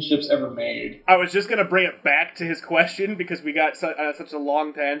relationships ever made. I was just going to bring it back to his question because we got such a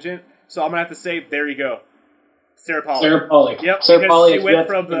long tangent. So I'm going to have to say, there you go. Sarah Polley. Sarah Polley. Yep. Sarah Polley she went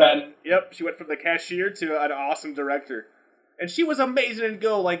from the cashier to an awesome director. And she was amazing in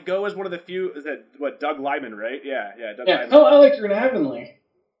Go. Like, Go is one of the few, Doug Liman, right? Yeah, Doug Liman. Oh, I liked her in Heavenly.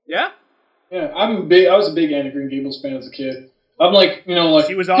 Yeah? Yeah, I was a big Anne of Green Gables fan as a kid. I'm like,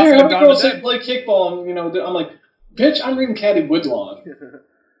 she was awesome. I'm going to play kickball, and, I'm like, bitch, I'm reading Caddy Woodlawn.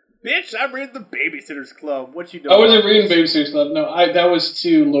 Bitch, I'm reading the Babysitter's Club. What you doing? I wasn't reading Babysitter's Club. No, that was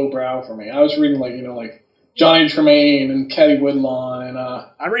too lowbrow for me. I was reading like Johnny Tremaine and Caddy Woodlawn and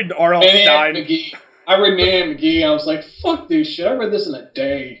I'm reading R.L. Stein. McGee. I read Nanny McGee. I was like, fuck this shit. I read this in a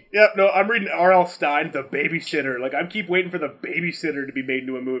day. Yep, no, I'm reading R.L. Stein, The Babysitter. Like, I keep waiting for The Babysitter to be made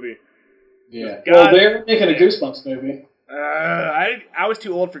into a movie. Yeah. Well, they're making a Goosebumps movie. I was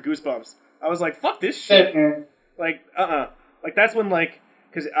too old for Goosebumps. I was like, fuck this shit. Like, Like, that's when,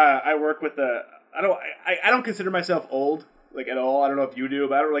 because I work with I don't consider myself old, like, at all. I don't know if you do,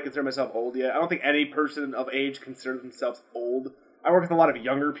 but I don't really consider myself old yet. I don't think any person of age considers themselves old. I work with a lot of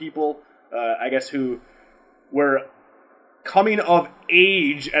younger people, I guess, who were coming of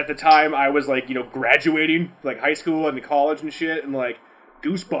age at the time I was, graduating, high school and college and shit, and,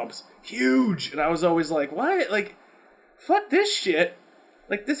 Goosebumps, huge! And I was always like, what? Fuck this shit.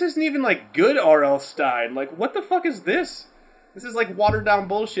 This isn't even, good R.L. Stein. What the fuck is this? This is, watered down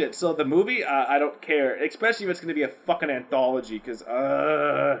bullshit. So the movie, I don't care. Especially if it's going to be a fucking anthology, because,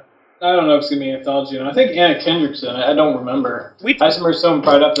 I don't know if it's going to be an anthology. I think Anna Kendrick's in it. I don't remember. I just remember someone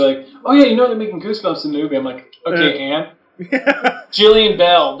fired up. They're like, oh, yeah, they're making Goosebumps in the movie. I'm like, okay, Anne. Jillian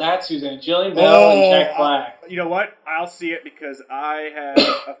Bell. That's who's in it. Jillian Bell and Jack Black. You know what? I'll see it because I have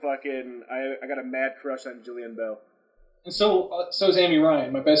I got a mad crush on Jillian Bell. And so is Amy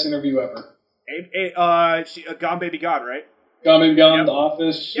Ryan, my best interview ever. Gone Baby Gone, right? Gone Baby Gone, The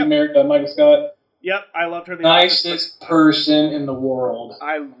Office. She married Michael Scott. Yep, I loved her in The Nicest Office. person in the world.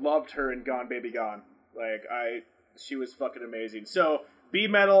 I loved her in Gone Baby Gone. She was fucking amazing. So,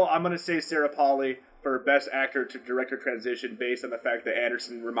 B-Metal, I'm going to say Sarah Polley for Best Actor to Director Transition based on the fact that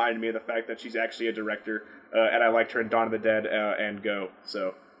Anderson reminded me of the fact that she's actually a director, and I liked her in Dawn of the Dead and Go.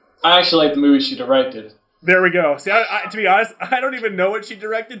 So, I actually like the movie she directed. There we go. See, to be honest, I don't even know what she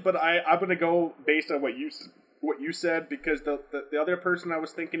directed, but I'm going to go based on what you said, because the other person I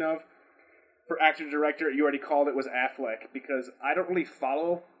was thinking of for actor-director, you already called it, was Affleck, because I don't really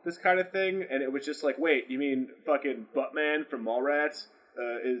follow this kind of thing, and it was just like, wait, you mean fucking Buttman from Mallrats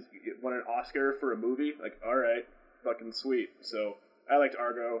won an Oscar for a movie? Alright, fucking sweet. So, I liked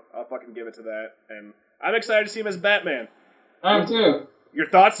Argo. I'll fucking give it to that, and I'm excited to see him as Batman. I am too. Your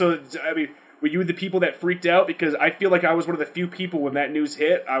thoughts? So, were you the people that freaked out? Because I feel like I was one of the few people when that news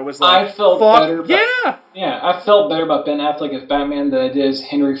hit. I was like, I felt better. Yeah, I felt better about Ben Affleck as Batman than I did as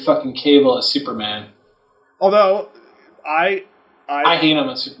Henry fucking Cavill as Superman. Although, I hate him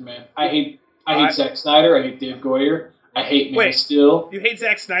as Superman. I hate Zack Snyder. I hate Dave Goyer. I hate Man of Steel. You hate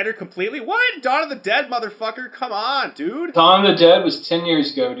Zack Snyder completely? What? Dawn of the Dead, motherfucker? Come on, dude. Dawn of the Dead was 10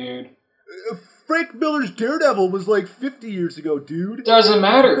 years ago, dude. Frank Miller's Daredevil was 50 years ago, dude. Doesn't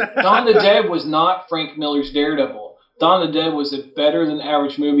matter. Dawn of the Dead was not Frank Miller's Daredevil. Dawn of the Dead was a better than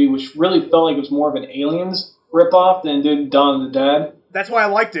average movie, which really felt like it was more of an Aliens ripoff than it did Dawn of the Dead. That's why I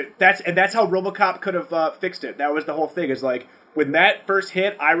liked it. That's how Robocop could have fixed it. That was the whole thing. Is like when that first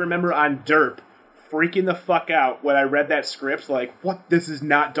hit, I remember on Derp freaking the fuck out when I read that script. Like, what? This is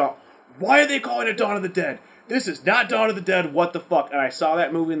not Dawn. Why are they calling it Dawn of the Dead? This is not Dawn of the Dead. What the fuck? And I saw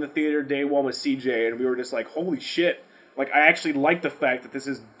that movie in the theater day one with CJ, and we were just like, holy shit. Like, I actually like the fact that this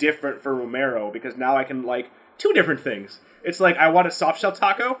is different for Romero, because now I can like two different things. It's like, I want a soft shell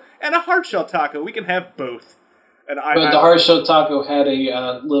taco and a hard shell taco. We can have both. But the hard shell taco had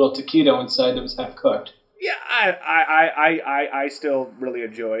a little taquito inside that was half cooked. Yeah, I still really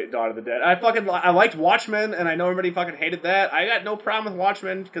enjoy Dawn of the Dead. I liked Watchmen, and I know everybody fucking hated that. I got no problem with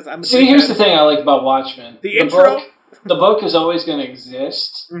Watchmen because I'm. See, here's the thing I like about Watchmen. The intro. The book is always going to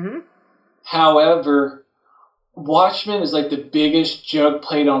exist. Mm-hmm. However, Watchmen is like the biggest joke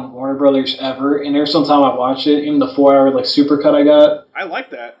played on Warner Brothers ever, and every single time I watch it, even the 4-hour like supercut I got. I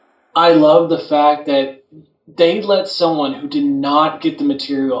like that. I love the fact that they let someone who did not get the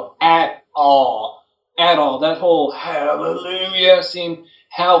material at all. That whole hallelujah scene,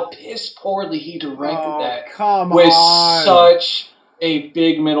 how piss poorly he directed that. Come with on. Such a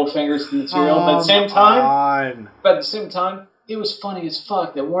big middle finger to the material. But at the same time, it was funny as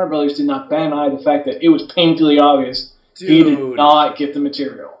fuck that Warner Brothers did not ban eye the fact that it was painfully obvious he did not get the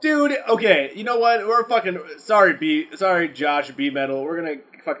material. Dude, okay, you know what? We're fucking sorry Josh B Metal. We're gonna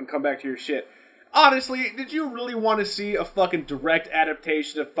fucking come back to your shit. Honestly, did you really want to see a fucking direct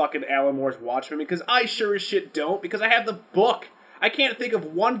adaptation of fucking Alan Moore's Watchmen? Because I sure as shit don't, because I have the book. I can't think of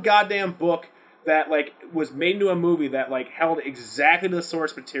one goddamn book that, like, was made into a movie that, like, held exactly the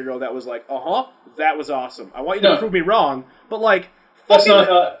source material that was like, that was awesome. I want you to prove me wrong, but, like, that's not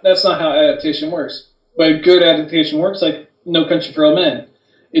how adaptation works. But a good adaptation works like No Country for Old Men.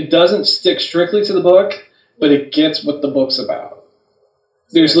 It doesn't stick strictly to the book, but it gets what the book's about.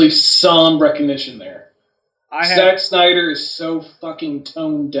 There's at least some recognition there. Zack Snyder is so fucking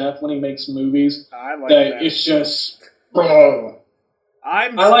tone deaf when he makes movies that it's just, bro. I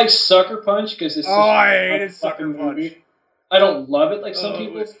like Sucker Punch because it's I hated Sucker Punch. Movie. I don't love it like some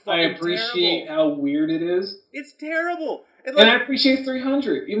people. I appreciate how weird it is. It's terrible. And I appreciate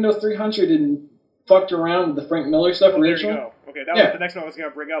 300, even though 300 didn't fucked around with the Frank Miller stuff originally. There you go. Okay, that was the next one I was going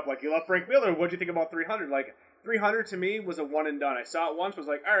to bring up. Like, you love Frank Miller. What do you think about 300? Like, 300 to me was a one and done. I saw it once, was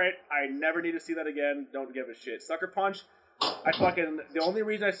like, all right, I never need to see that again. Don't give a shit. Sucker Punch. The only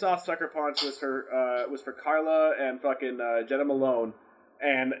reason I saw Sucker Punch was for Carla and fucking Jenna Malone.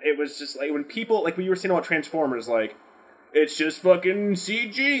 And it was just like when people, like when you were saying about Transformers, like, it's just fucking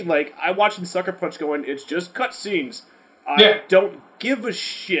CG. Like, I watched Sucker Punch going, it's just cutscenes. I don't give a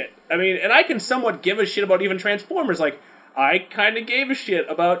shit. I mean, and I can somewhat give a shit about even Transformers. Like, I kind of gave a shit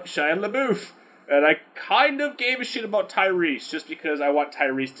about Shia LaBeouf. And I kind of gave a shit about Tyrese, just because I want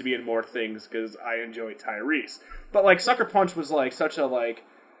Tyrese to be in more things, because I enjoy Tyrese. But, like, Sucker Punch was, like, such a, like,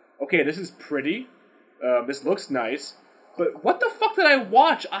 okay, this is pretty. This looks nice. But what the fuck did I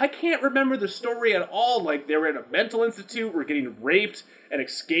watch? I can't remember the story at all. Like, they were in a mental institute, were getting raped, and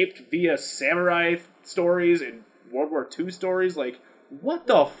escaped via samurai stories and World War II stories. Like, what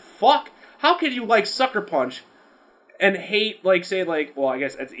the fuck? How can you like Sucker Punch and hate, like, say, like, well, I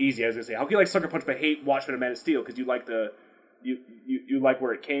guess that's easy, I was going to say. How can you like Sucker Punch but hate Watchmen and Man of Steel? Because you like you like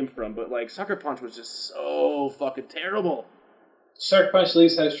where it came from. But, like, Sucker Punch was just so fucking terrible. Sucker Punch at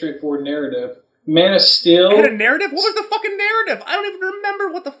least had a straightforward narrative. Man of Steel... It had a narrative? What was the fucking narrative? I don't even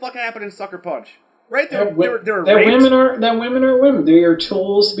remember what the fuck happened in Sucker Punch. Right? That women are women. They are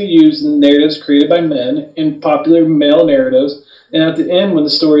tools to be used in narratives created by men, in popular male narratives, and at the end, when the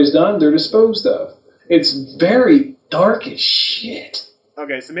story is done, they're disposed of. It's very dark as shit.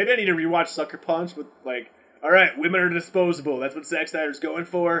 Okay, so maybe I need to rewatch Sucker Punch with, like, alright, women are disposable. That's what Zack Snyder's going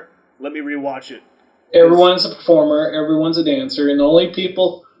for. Let me rewatch it. Everyone's a performer, everyone's a dancer, and the only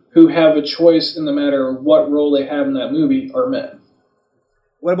people who have a choice in the matter of what role they have in that movie are men.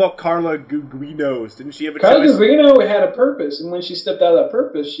 What about Carla Gugino? Didn't she have a choice? Carla Gugino had a purpose, and when she stepped out of that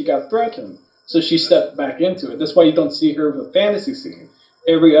purpose, she got threatened. So she stepped back into it. That's why you don't see her with a fantasy scene.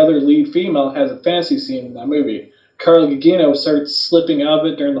 Every other lead female has a fantasy scene in that movie. Carla Gugino started slipping out of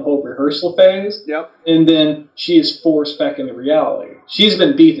it during the whole rehearsal phase. Yep. And then she is forced back into reality. She's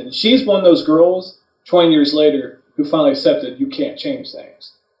been beaten. She's one of those girls, 20 years later, who finally accepted you can't change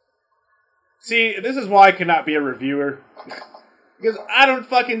things. See, this is why I cannot be a reviewer. Because I don't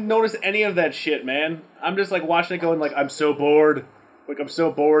fucking notice any of that shit, man. I'm just, like, watching it going, like, I'm so bored. Like, I'm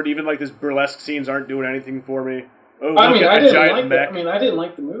so bored. Even, like, these burlesque scenes aren't doing anything for me. Oh, I didn't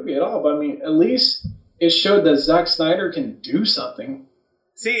like the movie at all, but, I mean, at least it showed that Zack Snyder can do something.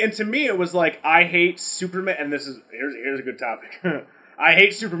 See, and to me, it was like, I hate Superman, and here's a good topic. I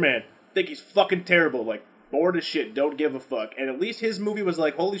hate Superman. Think he's fucking terrible. Like, bored as shit, don't give a fuck. And at least his movie was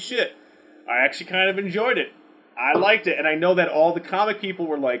like, holy shit, I actually kind of enjoyed it. I liked it. And I know that all the comic people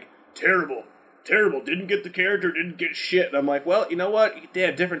were like, terrible, didn't get the character, didn't get shit. And I'm like, well, you know what? They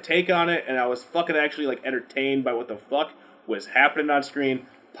had a different take on it, and I was fucking actually like entertained by what the fuck was happening on screen.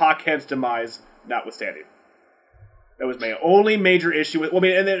 Pa Kent's demise notwithstanding. That was my only major issue with. Well, I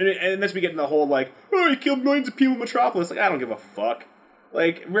mean, and then we get in the whole like, oh, he killed millions of people in Metropolis. Like, I don't give a fuck.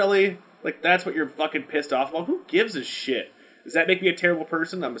 Like, really? Like, that's what you're fucking pissed off about? Who gives a shit? Does that make me a terrible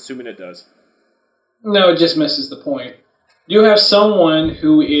person? I'm assuming it does. No, it just misses the point. You have someone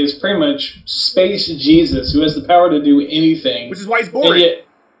who is pretty much space Jesus, who has the power to do anything. Which is why he's boring. And yet,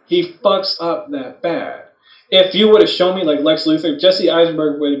 he fucks up that bad. If you would have shown me, like, Lex Luthor, Jesse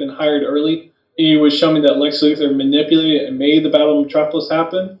Eisenberg would have been hired early, and you would show me that Lex Luthor manipulated and made the Battle of Metropolis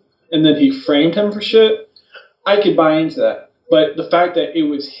happen, and then he framed him for shit, I could buy into that. But the fact that it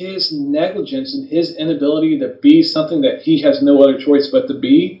was his negligence and his inability to be something that he has no other choice but to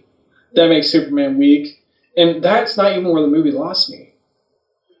be, that makes Superman weak. And that's not even where the movie lost me.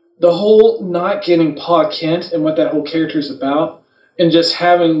 The whole not getting Pa Kent and what that whole character is about, and just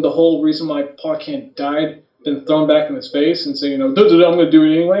having the whole reason why Pa Kent died been thrown back in his face and saying, I'm going to do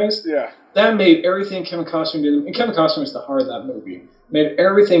it anyways. Yeah. That made everything Kevin Costner did, and Kevin Costner was the heart of that movie, made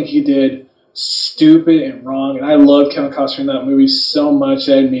everything he did stupid and wrong. And I love Kevin Costner in that movie so much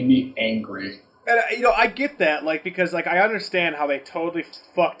that it made me angry. And, I get that, like, because, like, I understand how they totally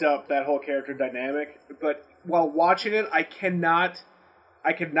fucked up that whole character dynamic, but while watching it, I cannot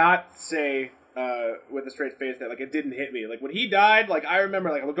say, with a straight face that, like, it didn't hit me. Like, when he died, like, I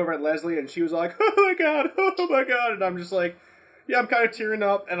remember, like, I looked over at Leslie, and she was like, oh my god, and I'm just like, yeah, I'm kind of tearing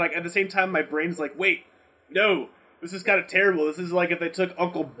up, and, like, at the same time, my brain's like, wait, no, this is kind of terrible. This is like if they took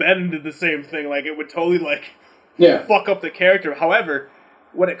Uncle Ben and did the same thing, like, it would totally, like, fuck up the character. However,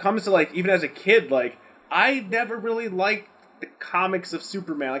 when it comes to, like, even as a kid, like, I never really liked the comics of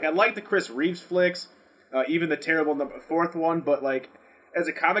Superman. Like, I liked the Chris Reeves flicks, even the terrible fourth one, but, like, as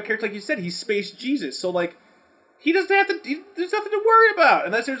a comic character, like you said, he's Space Jesus, so, like, he doesn't have to, there's nothing to worry about,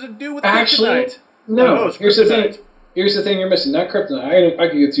 unless there's a dude with kryptonite. No, here's the thing you're missing, not kryptonite. I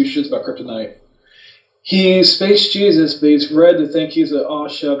could get two shits about kryptonite. He's Space Jesus, but he's bred to think he's an aw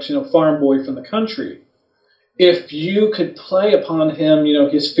shucks, farm boy from the country. If you could play upon him,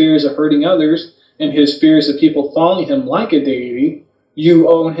 his fears of hurting others and his fears of people following him like a deity,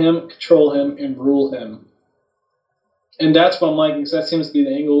 you own him, control him, and rule him. And that's what I'm liking, because that seems to be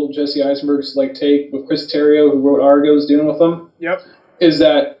the angle Jesse Eisenberg's take with Chris Terrio, who wrote Argo's dealing with him. Yep. Is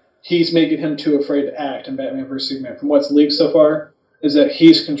that he's making him too afraid to act in Batman vs. Superman. From what's leaked so far, is that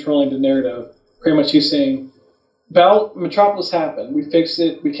he's controlling the narrative. Pretty much he's saying, Metropolis happened. We fixed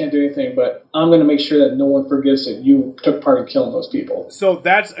it. We can't do anything. But I'm going to make sure that no one forgets that you took part in killing those people. So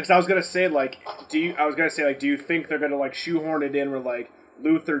that's because I was going to say, do you think they're going to shoehorn it in where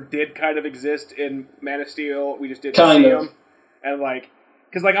Luthor did kind of exist in Man of Steel? We just didn't see him, and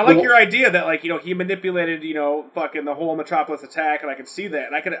because I like your idea that he manipulated fucking the whole Metropolis attack, and I can see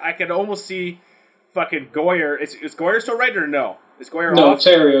that, and I could almost see fucking Goyer. Is Goyer still writing or no? Is Goyer off?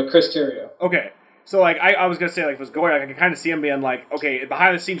 No, Chris Terrio. Okay. So, I was going to say, if it was Goyer, I can kind of see him being okay,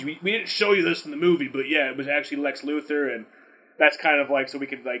 behind the scenes, we didn't show you this in the movie, but yeah, it was actually Lex Luthor, and that's kind of so we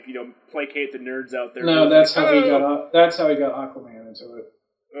could, placate the nerds out there. No, that's how he got Aquaman into it.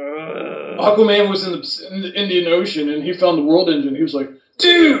 Aquaman was in the Indian Ocean, and he found the world engine. He was like,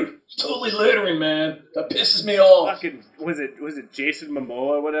 dude, it's totally littering, man. That pisses me off. Fucking, was it Jason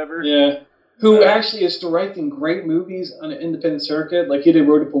Momoa or whatever? Yeah. Who actually is directing great movies on an independent circuit. He did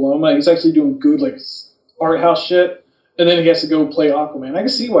Road to Paloma. He's actually doing good, art house shit. And then he has to go play Aquaman. I can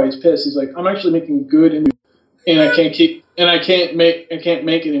see why he's pissed. He's like, I'm actually making good movies, and I can't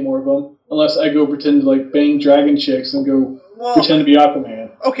make any more of them unless I go pretend to bang dragon chicks and go pretend to be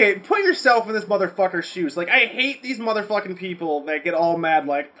Aquaman. Okay, put yourself in this motherfucker's shoes. I hate these motherfucking people that get all mad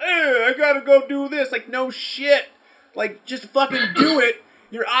I gotta go do this. No shit. Just fucking do it.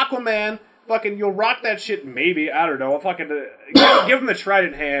 You're Aquaman. Fucking, you'll rock that shit, maybe. I don't know. I'll fucking give him the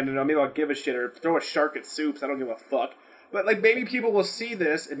trident hand, and maybe I'll give a shit, or throw a shark at Soups. I don't give a fuck. But, maybe people will see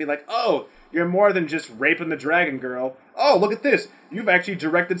this and be like, oh, you're more than just raping the dragon girl. Oh, look at this. You've actually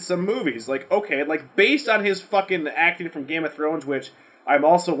directed some movies. Okay, based on his fucking acting from Game of Thrones, which I'm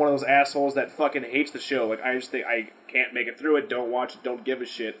also one of those assholes that fucking hates the show. I just think I can't make it through it, don't watch it, don't give a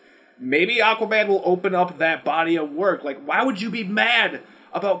shit. Maybe Aquaman will open up that body of work. Why would you be mad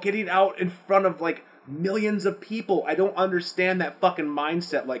about getting out in front of, millions of people? I don't understand that fucking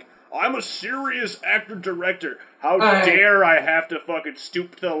mindset. I'm a serious actor-director. How dare I have to fucking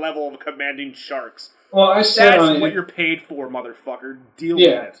stoop to the level of commanding sharks? Well, I said that's what you're paid for, motherfucker. Deal with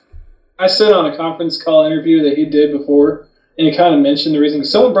it. I said on a conference call interview that he did before, and he kind of mentioned the reason.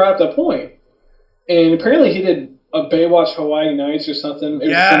 Someone brought up that point, and apparently he did a Baywatch Hawaii Nights or something. It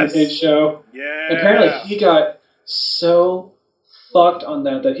was a syndicated show. Yeah. And apparently he got so fucked on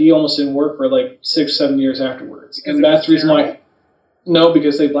that he almost didn't work for like 6-7 years afterwards. And that's the reason why. No,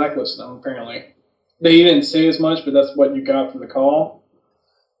 because they blacklisted him, apparently. They didn't say as much, but that's what you got from the call.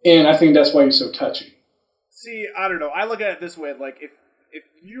 And I think that's why he's so touchy. See, I don't know. I look at it this way. Like, if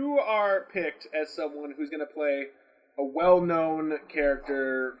you are picked as someone who's going to play a well-known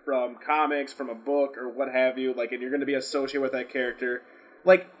character from comics, from a book, or what have you, like, and you're going to be associated with that character,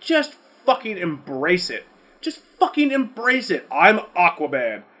 like, just fucking embrace it. Just fucking embrace it. I'm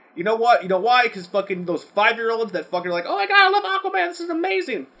Aquaman. You know what? You know why? Because fucking those 5-year-olds that fucking are like, oh my god, I love Aquaman, this is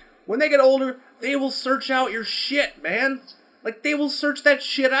amazing. When they get older, they will search out your shit, man. Like, they will search that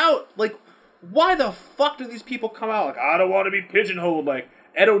shit out. Like, why the fuck do these people come out like, I don't want to be pigeonholed, like,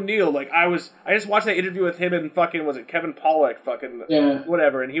 Ed O'Neill, like, I just watched that interview with him and fucking, was it Kevin Pollak, fucking,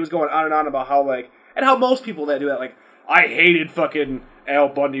 whatever, and he was going on and on about how, like, and how most people that do that, like, I hated fucking Al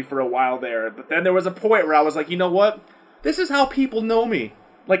Bundy for a while there, but then there was a point where I was like, you know what? This is how people know me.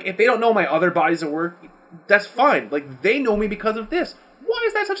 Like, if they don't know my other bodies of work, that's fine. Like, they know me because of this. Why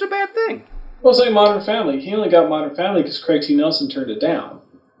is that such a bad thing? Well, it's like Modern Family. He only got Modern Family because Craig T. Nelson turned it down.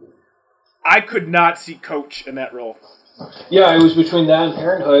 I could not see Coach in that role. Yeah, it was between that and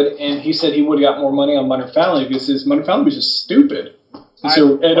Parenthood, and he said he would have got more money on Modern Family because his Modern Family was just stupid. And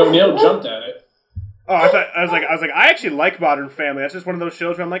so Ed O'Neill jumped at it. Oh, I was like, I actually like Modern Family. That's just one of those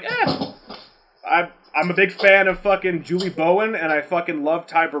shows where I'm like, I'm a big fan of fucking Julie Bowen, and I fucking love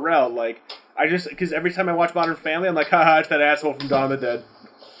Ty Burrell. Like, because every time I watch Modern Family, I'm like, haha, it's that asshole from Dawn of the Dead.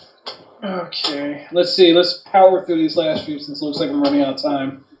 Okay, let's see. Let's power through these last few since it looks like I'm running out of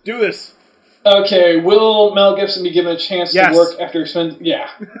time. Do this. Okay, will Mel Gibson be given a chance to work after yeah,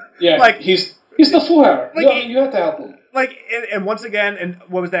 like he's the floor. Like, you have to help him. Like, and once again, and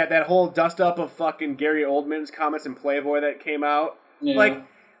what was that whole dust up of fucking Gary Oldman's comments in Playboy that came out? Yeah. Like,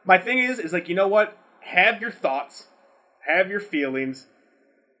 my thing is like, you know what? Have your thoughts, have your feelings.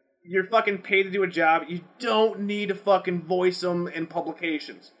 You're fucking paid to do a job. You don't need to fucking voice them in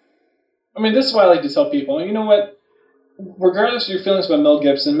publications. I mean, this is why I like to tell people, you know what? Regardless of your feelings about Mel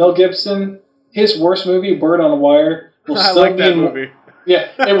Gibson, his worst movie, Bird on a Wire, will still like that movie. Yeah,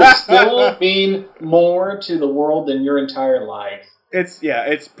 it will still mean more to the world than your entire life. It's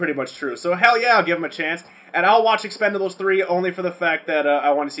pretty much true. So hell yeah, I'll give him a chance. And I'll watch Expendables 3 only for the fact that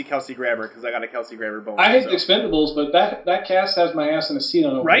I want to see Kelsey Grammer, because I got a Kelsey Grammer bonus. I hate Expendables, but that cast has my ass in a seat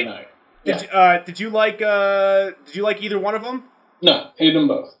on opening night. Did you like either one of them? No, hated them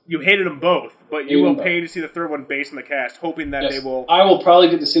both. You hated them both, but you will pay to see the third one based on the cast, hoping that they will... I will probably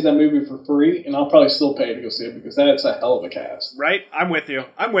get to see that movie for free, and I'll probably still pay to go see it, because that's a hell of a cast. Right? I'm with you.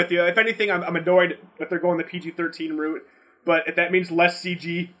 If anything, I'm annoyed that they're going the PG-13 route, but if that means less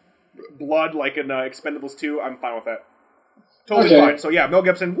CG blood like in Expendables 2, I'm fine with that. Totally fine. So yeah, Mel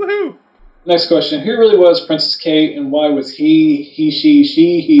Gibson, woohoo! Next question. Who really was Princess Kate, and why was he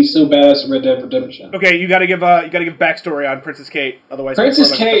so badass in Red Dead Redemption? Okay, you gotta give backstory on Princess Kate, otherwise...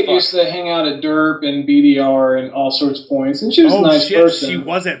 Princess Kate used to hang out at Derp and BDR and all sorts of points, and she was a nice person. She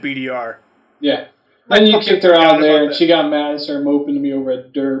was at BDR. Yeah. Then you kicked her out of there, and she got mad and started moping to me over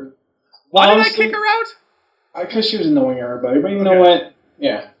at Derp. Why did I kick her out? Because she was annoying everybody, but you know what?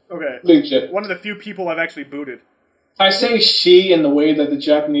 Yeah. Okay. Big shit. One of the few people I've actually booted. I say she in the way that the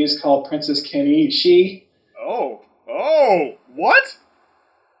Japanese call Princess Kenny. She. Oh, what?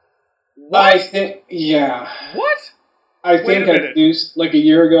 I think, yeah. What? I think I deduced, like a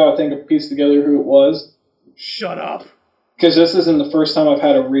year ago, I think I pieced together who it was. Shut up. Because this isn't the first time I've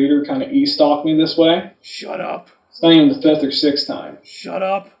had a reader kind of e-stalk me this way. Shut up. It's not even the 5th or 6th time. Shut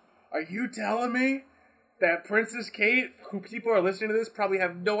up. Are you telling me that Princess Kate, who people are listening to this, probably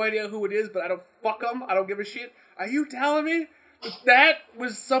have no idea who it is, but I don't fuck them, I don't give a shit? Are you telling me that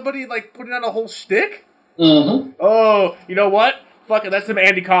was somebody, like, putting on a whole shtick? Mm-hmm. Oh, you know what? Fuck it, that's some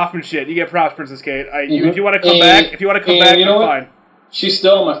Andy Kaufman shit. You get props, Princess Kate. If you want to come back, you know I'm fine. She's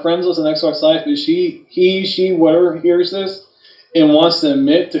still on my friends list on Xbox Live, but she, whatever, hears this and wants to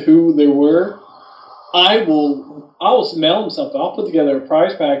admit to who they were, I will mail them something. I'll put together a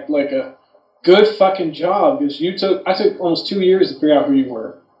prize pack, like a good fucking job, because I took almost 2 years to figure out who you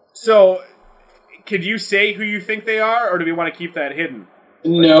were. So, could you say who you think they are, or do we want to keep that hidden?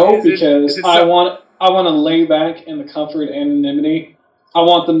 No, because I want to lay back in the comfort and anonymity. I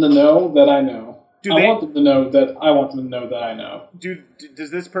want them to know that I know. Want them to know that I want them to know that I know. Does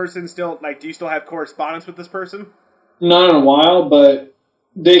this person still, like, do you still have correspondence with this person? Not in a while, but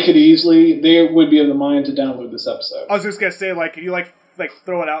they would be of the mind to download this episode. I was just going to say, like, can you, like, like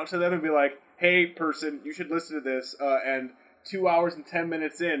throw it out to them and be like, "Hey, person, you should listen to this." And 2 hours and 10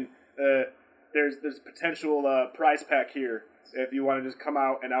 minutes in, there's potential prize pack here if you want to just come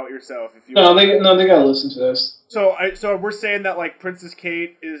out and out yourself. If you they gotta listen to this. So we're saying that like Princess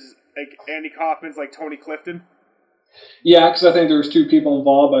Kate is like Andy Kaufman's like Tony Clifton. Yeah, because I think there was 2 people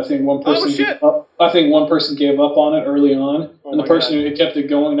involved. But I think one person gave up. I think one person gave up on it early on, and the person who kept it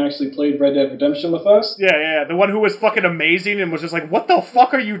going actually played Red Dead Redemption with us. Yeah, the one who was fucking amazing and was just like, "What the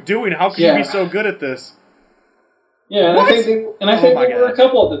fuck are you doing? How can you be so good at this?" Yeah, and I think there were a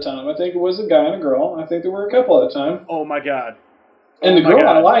couple at the time. I think it was a guy and a girl. I think there were a couple at the time. Oh my god! And the girl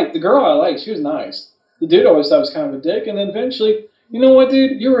I liked, she was nice. The dude I always thought was kind of a dick, and then eventually, you know what,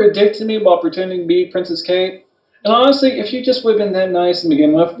 dude? You were a dick to me while pretending to be Princess Kate. And honestly, if you just would have been that nice to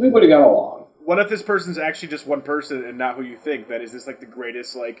begin with, we would have got along. What if this person's actually just one person and not who you think? That is this like the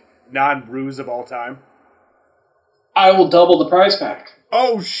greatest like non-ruse of all time? I will double the prize pack.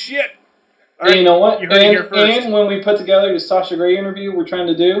 Oh shit! And you know what? And when we put together the Sasha Grey interview we're trying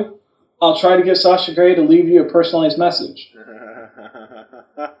to do, I'll try to get Sasha Grey to leave you a personalized message.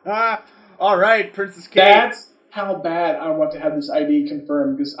 All right, Princess Kate. That's how bad I want to have this ID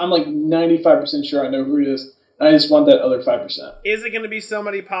confirmed, because I'm like 95% sure I know who it is, and I just want that other 5%. Is it going to be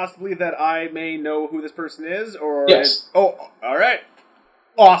somebody possibly that I may know who this person is? Or yes. All right.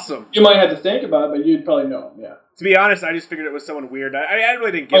 Awesome. You might have to think about it, but you'd probably know him, yeah. To be honest, I just figured it was someone weird. I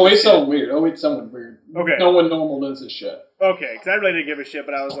really didn't give a shit. It's someone weird. It's someone weird. Okay. No one normal does this shit. Okay, because I really didn't give a shit,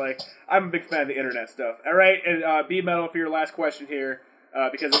 but I was like, I'm a big fan of the internet stuff. All right, and B Metal for your last question here,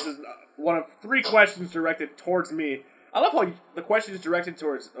 because this is one of 3 questions directed towards me. I love how the question is directed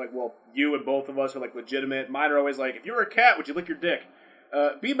towards, like, well, you and both of us are, like, legitimate. Mine are always like, if you were a cat, would you lick your dick?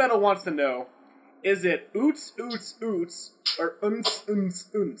 B Metal wants to know, is it oots, oots, oots, or unts,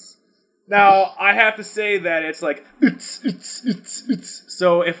 unts, unts? Now, I have to say that it's like, oots, oots, oots, oots.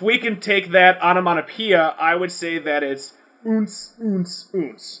 So if we can take that onomatopoeia, I would say that it's oons, oons,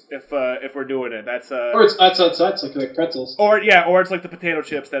 oons. If we're doing it, that's or it's like pretzels. Or it's like the potato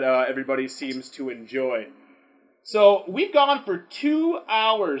chips that everybody seems to enjoy. So we've gone for 2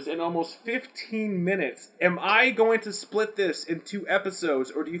 hours and almost 15 minutes. Am I going to split this in 2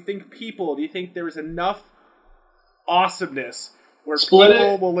 episodes, or do you think there is enough awesomeness where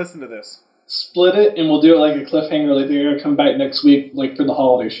people will listen to this? Split it, and we'll do it like a cliffhanger. Like they're gonna come back next week, like for the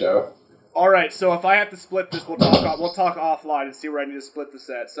holiday show. All right. So if I have to split this, we'll talk offline and see where I need to split this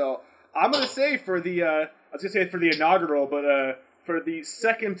at. So I'm gonna say for the for the inaugural, but for the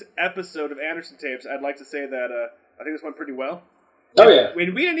second episode of Anderson Tapes, I'd like to say that I think this went pretty well. Oh yeah.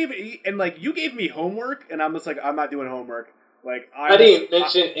 When we didn't even eat, and like you gave me homework, and I'm just like, I'm not doing homework. Like I didn't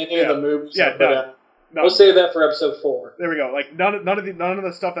mention any of the movies. Yeah, no. We'll save that for episode 4. There we go. Like none of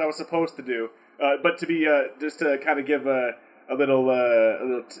the stuff that I was supposed to do. But to be just to kind of give a little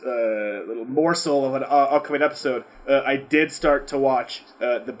morsel of an upcoming episode, I did start to watch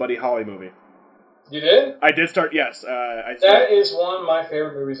the Buddy Holly movie. You did? I did start. Yes. That is one of my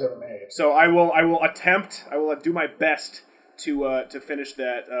favorite movies ever made. So I will do my best to finish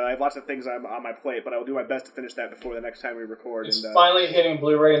that. I have lots of things on my plate, but I will do my best to finish that before the next time we record. It's finally hitting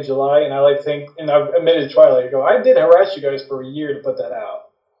Blu-ray in July, and I and I've admitted to Twilight ago, I did harass you guys for a year to put that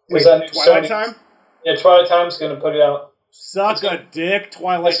out. Wait, Twilight Time? Yeah, Twilight Time's going to put it out. Suck a dick,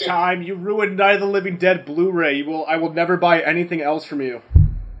 Twilight Time. You ruined Night of the Living Dead Blu-ray. I will never buy anything else from you.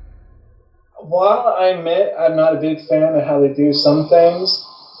 While I admit I'm not a big fan of how they do some things,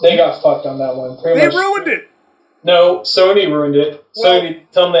 they got fucked on that one. They ruined it! No, Sony ruined it. Sony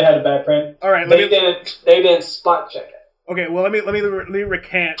told them they had a bad print. All right, they didn't spot check it. Okay, well let me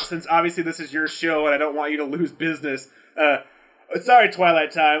recant, since obviously this is your show and I don't want you to lose business. Sorry,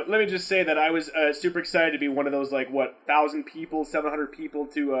 Twilight Time. Let me just say that I was super excited to be one of those 1,000 people, 700 people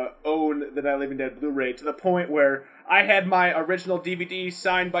to own the Night of the Living Dead Blu-ray, to the point where I had my original DVD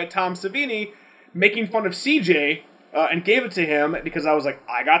signed by Tom Savini, making fun of CEEJ, and gave it to him because I was like,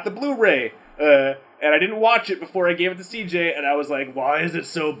 I got the Blu-ray. And I didn't watch it before I gave it to CEEJ, and I was like, why is it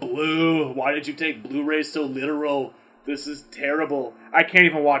so blue? Why did you take Blu-ray so literal? This is terrible. I can't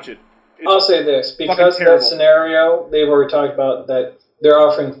even watch it. I'll say this, because of that scenario, they've already talked about that they're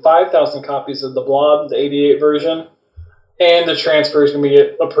offering 5,000 copies of the Blob, the 88 version, and the transfer is going to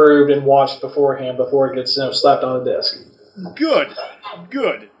be approved and watched beforehand before it gets slapped on the disc.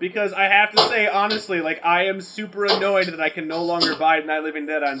 Good. Because I have to say, honestly, I am super annoyed that I can no longer buy Night of the Living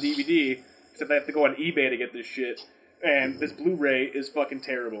Dead on DVD, except I have to go on eBay to get this shit. And this Blu-ray is fucking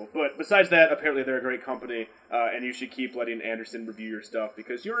terrible. But besides that, apparently they're a great company, and you should keep letting Anderson review your stuff,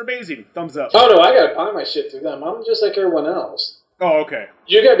 because you're amazing. Thumbs up. Oh, no, I gotta buy my shit through them. I'm just like everyone else. Oh, okay.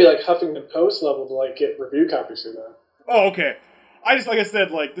 You gotta be like Huffington Post level to get review copies through them. Oh, okay. I just, like I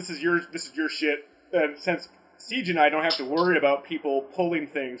said, like, this is your shit. And since CEEJ and I don't have to worry about people pulling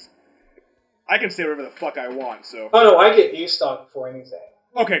things, I can say whatever the fuck I want, so. Oh no, I get e-stock before anything.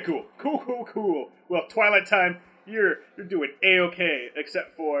 Okay, cool. Cool. Well, Twilight Time, you're doing A-okay,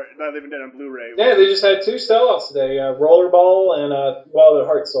 except for Not Living Dead on Blu-ray. Yeah, they just had 2 sellouts today. Rollerball and Wild at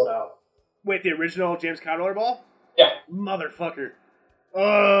Heart sold out. Wait, the original James Caan Rollerball? Yeah. Motherfucker.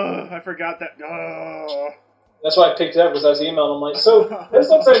 Oh, I forgot that. Oh. That's why I picked it up, because I was emailing them like, so, this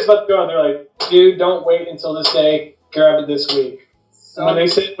looks like it's about to go on. They're like, dude, don't wait until this day. Grab it this week. And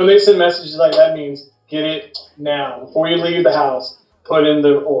when they send messages like that, means get it now. Before you leave the house, put in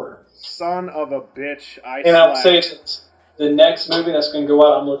the order. Son of a bitch. And I would say the next movie that's going to go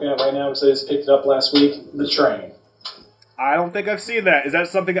out, I'm looking at right now, because I just picked it up last week, The Train. I don't think I've seen that. Is that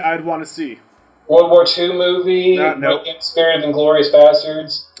something I'd want to see? World War II movie, nope. Spirit of Inglourious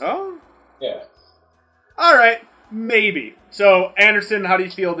Bastards. Oh? Yeah. Alright, maybe. So, Anderson, how do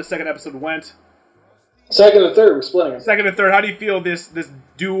you feel the second episode went? Second and third, we're splitting them. Second and third, how do you feel this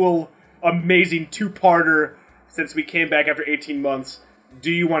dual, amazing two-parter since we came back after 18 months?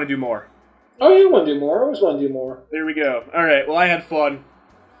 Do you want to do more? Oh, yeah, I want to do more. I always want to do more. There we go. Alright, well, I had fun.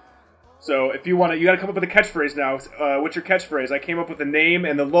 So, if you want to, you got to come up with a catchphrase now. What's your catchphrase? I came up with the name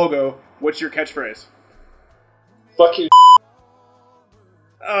and the logo. What's your catchphrase? Fuck you.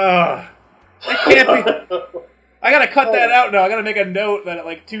 That can't be. I gotta cut that out now. I gotta make a note that at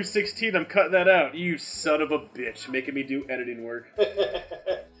like 2:16 I'm cutting that out. You son of a bitch, making me do editing work.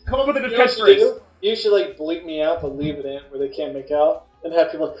 Come up with a good catchphrase. You should like bleep me out, but leave it in where they can't make out, and have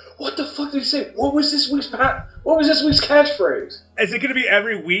people like, "What the fuck did you say? What was this week's catchphrase?" Is it gonna be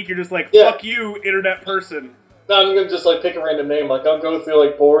every week? You're just like, "Fuck you, internet person." No, I'm gonna just like pick a random name. Like I'll go through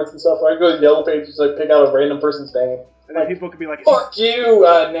like boards and stuff. I go to Yellow Pages, like pick out a random person's name. And then people could be like, "Fuck you,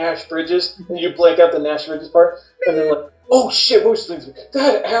 Nash Bridges," and you blank out the Nash Bridges part, and then like, "Oh shit, what was the thing?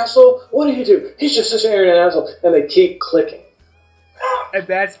 That asshole? What did he do? He's just such an arrogant asshole," and they keep clicking. And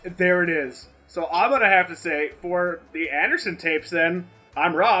there it is. So I'm gonna have to say for the Anderson tapes, then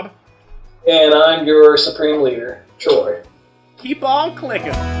I'm Rob, and I'm your supreme leader, Troy. Keep on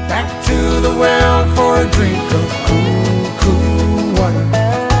clicking. Back to the well for a drink of cool water.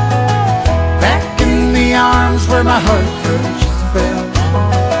 Back in the arms where my heart first fell.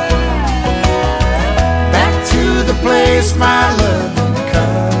 Back to the place my loving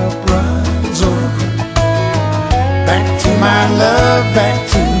cup runs over. Back to my love, back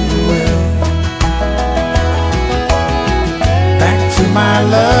to the well. Back to my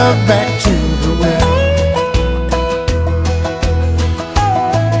love, back to the well.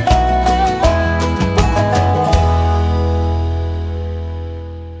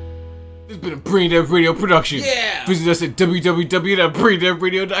 Brain Dev Radio production. Yeah! Visit us at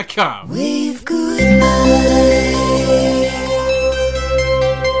www.braindevradio.com. We've good.